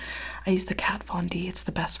 I use the Kat Von D. It's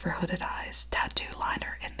the best for hooded eyes tattoo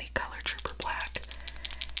liner in the color Trooper Black.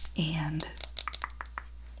 And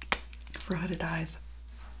for hooded eyes,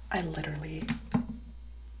 I literally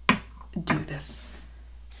do this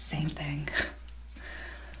same thing.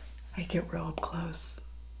 I get real up close.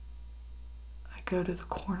 I go to the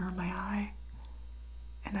corner of my eye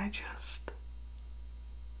and I just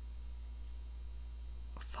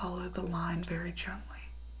follow the line very gently.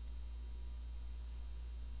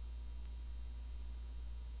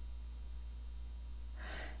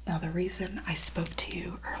 Now the reason I spoke to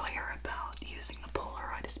you earlier about using the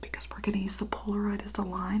Polaroid is because we're going to use the Polaroid as a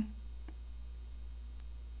line.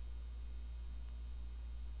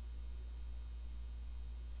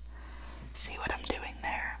 See what I'm doing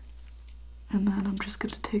there? And then I'm just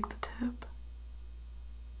going to take the tip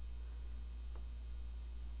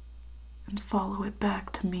and follow it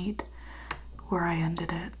back to meet where I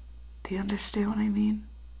ended it. Do you understand what I mean?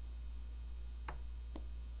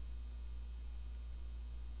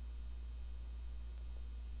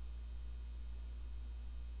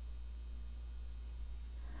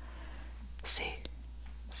 See?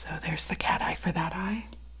 So there's the cat eye for that eye.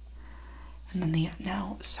 And then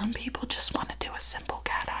now some people just want to do a simple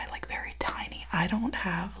cat eye, like very tiny. I don't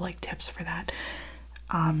have like tips for that.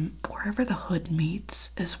 Wherever the hood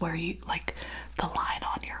meets is where you, like the line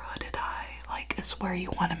on your hooded eye, like is where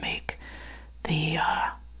you want to make the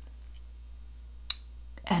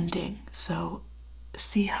ending. So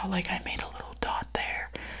see how like I made a little dot there?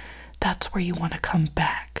 That's where you want to come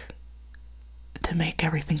back to make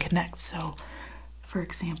everything connect. So for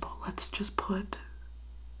example, let's just put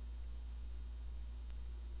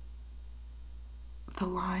the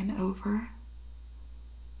line over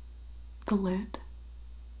the lid.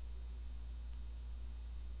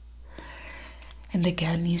 And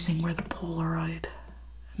again, using where the Polaroid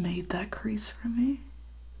made that crease for me.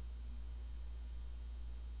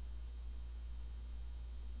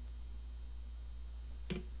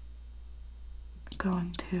 I'm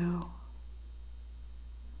going to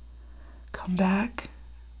come back.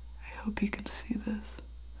 I hope you can see this.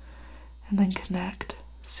 And then connect.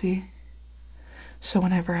 See? So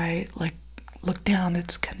whenever I like look down,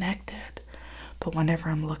 it's connected. But whenever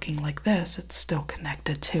I'm looking like this, it's still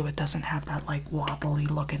connected too. It doesn't have that like wobbly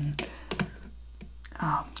looking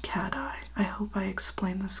cat eye. I hope I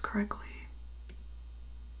explained this correctly.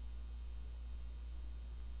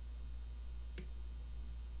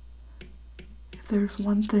 If there's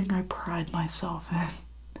one thing I pride myself in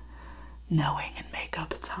knowing in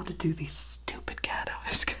makeup, it's how to do these stupid cat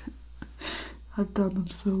eyes. I've done them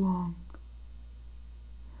so long.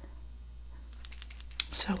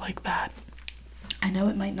 So like that. I know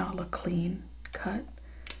it might not look clean cut,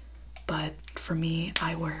 but for me,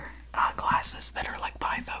 I wear glasses that are like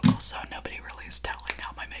bifocal, so nobody really is telling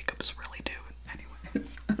how my makeup is really doing.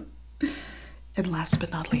 Anyways. And last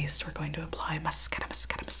but not least, we're going to apply mascara.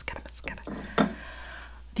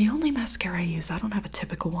 The only mascara I use, I don't have a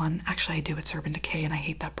typical one. Actually, I do. It's Urban Decay, and I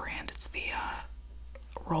hate that brand. It's the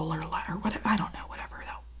Roller Lash, or whatever. I don't know, whatever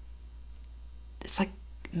though. It's like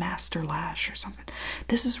Master Lash or something.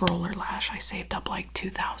 This is Roller Lash. I saved up like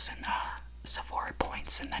 2,000 Sephora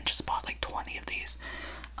points and then just bought like 20 of these.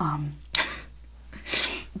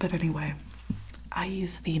 But anyway, I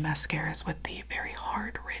use the mascaras with the very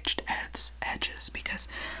hard ridged edges because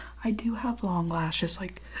I do have long lashes,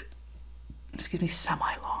 like, excuse me,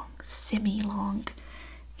 semi-long,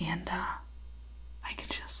 and I can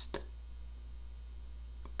just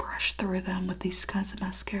brush through them with these kinds of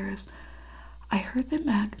mascaras. I heard that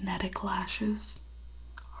magnetic lashes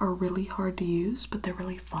are really hard to use, but they're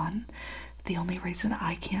really fun. The only reason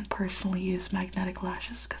I can't personally use magnetic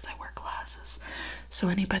lashes is because I wear glasses. So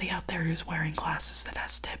anybody out there who's wearing glasses that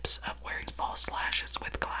has tips of wearing false lashes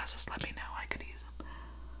with glasses, let me know. I could use them.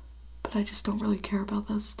 But I just don't really care about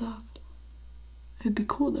that stuff. It'd be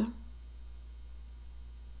cool though.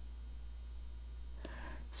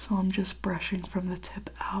 So I'm just brushing from the tip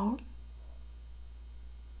out.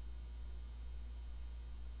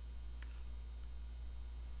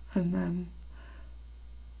 And then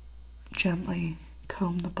gently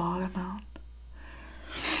comb the bottom out.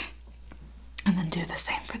 And then do the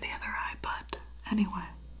same for the other eye. But anyway,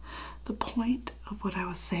 the point of what I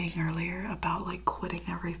was saying earlier about like quitting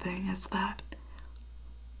everything is that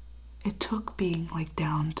it took being like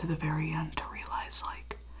down to the very end to realize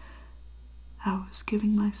like I was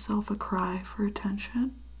giving myself a cry for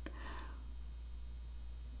attention.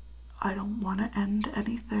 I don't want to end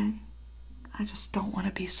anything. I just don't want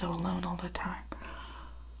to be so alone all the time.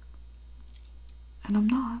 And I'm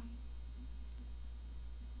not.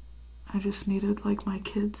 I just needed, like, my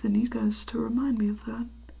kids and you guys to remind me of that.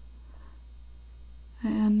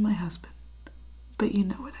 And my husband. But you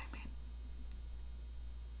know what I mean.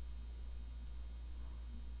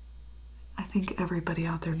 I think everybody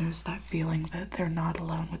out there knows that feeling that they're not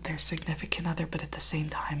alone with their significant other, but at the same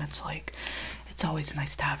time, it's like, it's always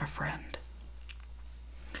nice to have a friend.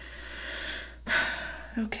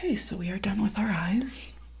 Okay, so we are done with our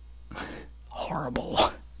eyes.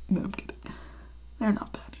 Horrible. No, I'm kidding. They're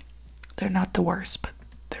not bad. They're not the worst, but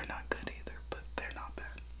they're not good either, but they're not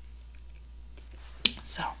bad.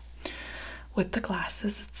 So, with the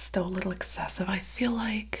glasses, it's still a little excessive. I feel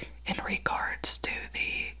like in regards to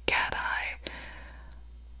the cat eye,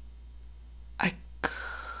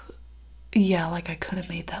 yeah, like I could have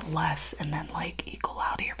made that less and then like equal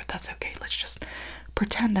out here, but that's okay. Let's just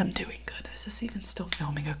pretend I'm doing good. Is this even still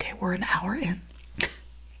filming? Okay, we're an hour in.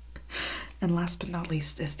 And last but not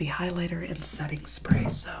least is the highlighter and setting spray.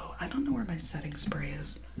 So I don't know where my setting spray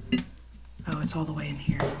is. Oh, it's all the way in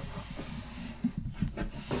here.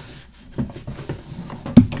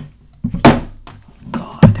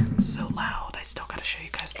 God, it's so loud. I still gotta show you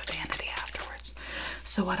guys the vanity afterwards.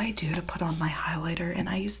 So what I do to put on my highlighter, and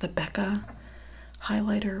I use the Becca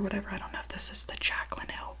highlighter or whatever. I don't know if this is the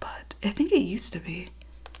Jaclyn Hill, but I think it used to be.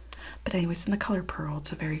 But anyways, in the color Pearl,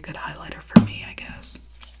 it's a very good highlighter for me, I guess.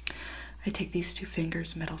 I take these two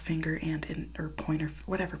fingers, middle finger or pointer,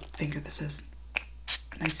 whatever finger this is,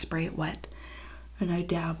 and I spray it wet, and I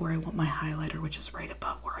dab where I want my highlighter, which is right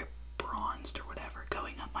above where I bronzed or whatever,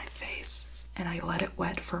 going up my face, and I let it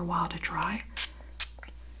wet for a while to dry.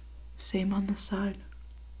 Same on this side.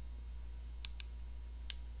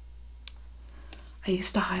 I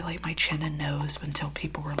used to highlight my chin and nose until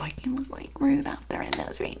people were like, you look like Ruth out there and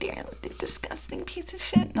nose right there, you disgusting piece of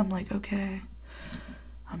shit. And I'm like, okay,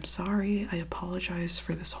 I'm sorry. I apologize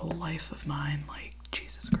for this whole life of mine. Like,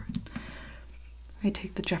 Jesus Christ. I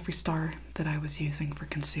take the Jeffree Star that I was using for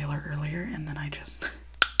concealer earlier, and then I just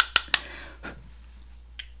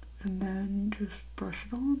and then just brush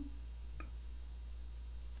it on.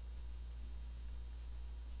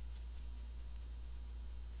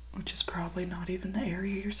 Which is probably not even the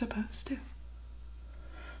area you're supposed to.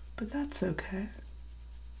 But that's okay.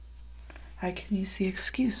 I can use the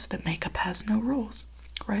excuse that makeup has no rules,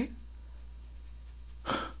 right?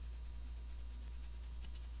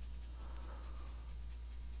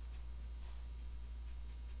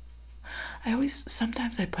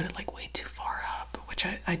 Sometimes I put it like way too far up, which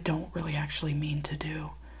I don't really actually mean to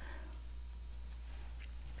do.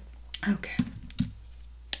 Okay.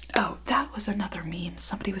 Oh, that was another meme.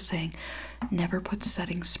 Somebody was saying, never put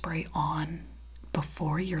setting spray on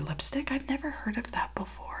before your lipstick. I've never heard of that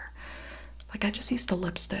before. Like, I just used the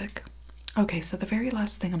lipstick. Okay, so the very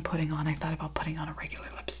last thing I'm putting on, I thought about putting on a regular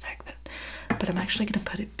lipstick, but I'm actually going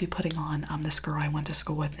to be putting on this girl I went to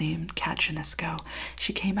school with named Kat Janisco.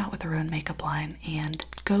 She came out with her own makeup line, and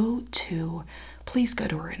please go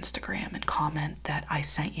to her Instagram and comment that I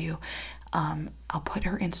sent you. I'll put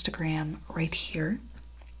her Instagram right here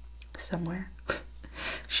somewhere.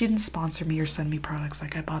 She didn't sponsor me or send me products.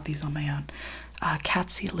 Like, I bought these on my own.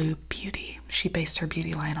 Katsy Lou Beauty. She based her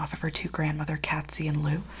beauty line off of her two grandmother, Katsy and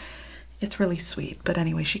Lou. It's really sweet. But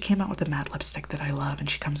anyway, she came out with a matte lipstick that I love, and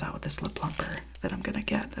she comes out with this lip plumper that I'm gonna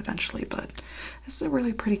get eventually. But this is a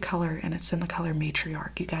really pretty color, and it's in the color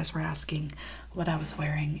Matriarch. You guys were asking what I was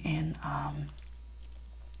wearing in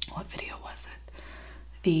what video was it?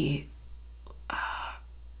 The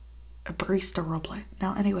a barista roleplay.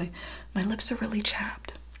 Now, anyway, my lips are really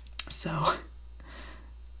chapped, so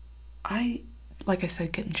like I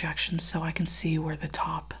said, get injections so I can see where the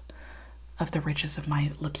top of the ridges of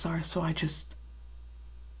my lips are, so I just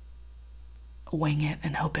wing it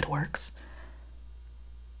and hope it works.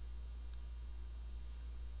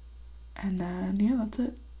 And then, yeah, that's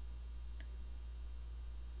it.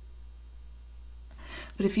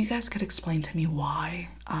 But if you guys could explain to me why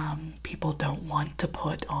people don't want to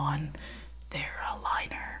put on their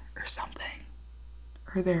liner or something,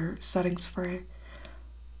 or their setting spray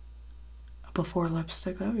before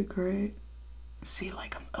lipstick, that would be great. See,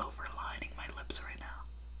 like, I'm overlining my lips right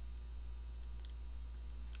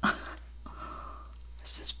now.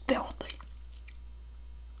 This is filthy.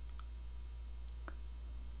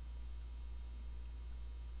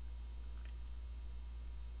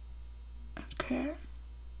 Okay.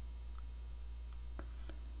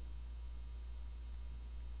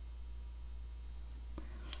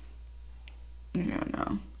 Yeah,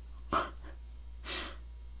 no.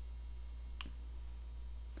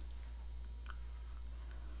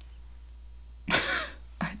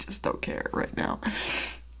 just don't care right now.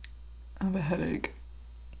 I have a headache.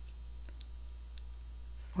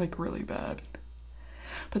 Like, really bad.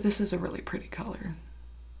 But this is a really pretty color.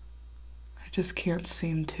 I just can't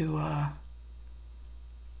seem to,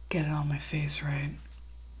 get it on my face right.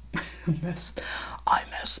 I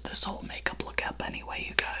messed this whole makeup look up anyway,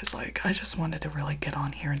 you guys. Like, I just wanted to really get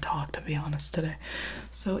on here and talk, to be honest, today.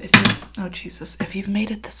 So if you, oh Jesus, if you've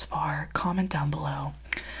made it this far, comment down below.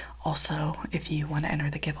 Also, if you want to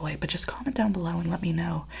enter the giveaway, but just comment down below and let me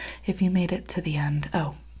know if you made it to the end.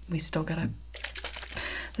 Oh, we still gotta,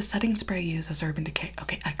 the setting spray I use is Urban Decay.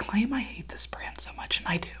 Okay, I claim I hate this brand so much, and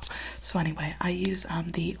I do. So anyway, I use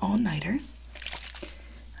the All Nighter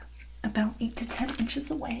about 8 to 10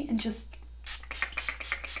 inches away, and just,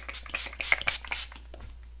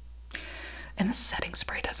 and the setting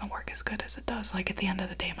spray doesn't work as good as it does. Like, at the end of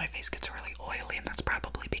the day, my face gets really oily, and that's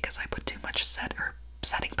probably because I put too much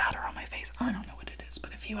setting powder on my face. I don't know what it is,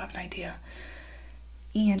 but if you have an idea,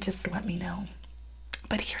 and just let me know.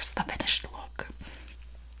 But here's the finished look.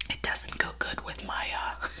 It doesn't go good with my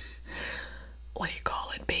what do you call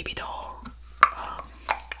it, baby doll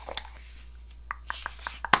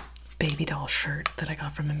shirt that I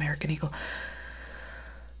got from American Eagle.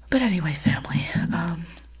 But anyway, family,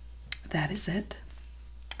 that is it.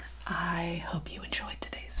 I hope you enjoyed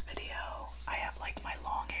today's video. I have like my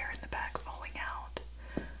long hair in the back falling out.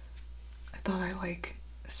 I thought I like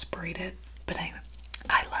sprayed it, but anyway,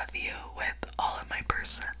 I love you with all of my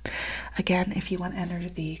person. Again, if you want to enter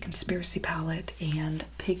the conspiracy palette and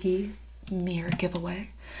piggy mirror giveaway,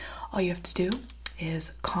 all you have to do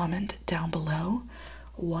is comment down below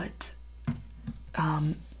which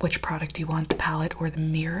product you want, the palette or the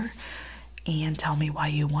mirror, and tell me why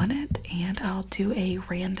you want it, and I'll do a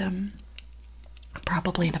random,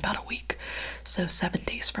 probably in about a week, so 7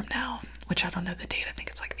 days from now, which I don't know the date. I think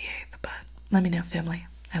it's like the 8th, but let me know, family.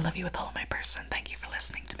 I love you with all of my person. Thank you for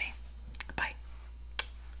listening to me. Bye.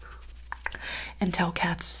 And tell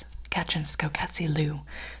Katzinsko, Katzy Lou,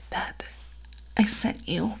 that I sent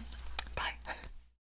you.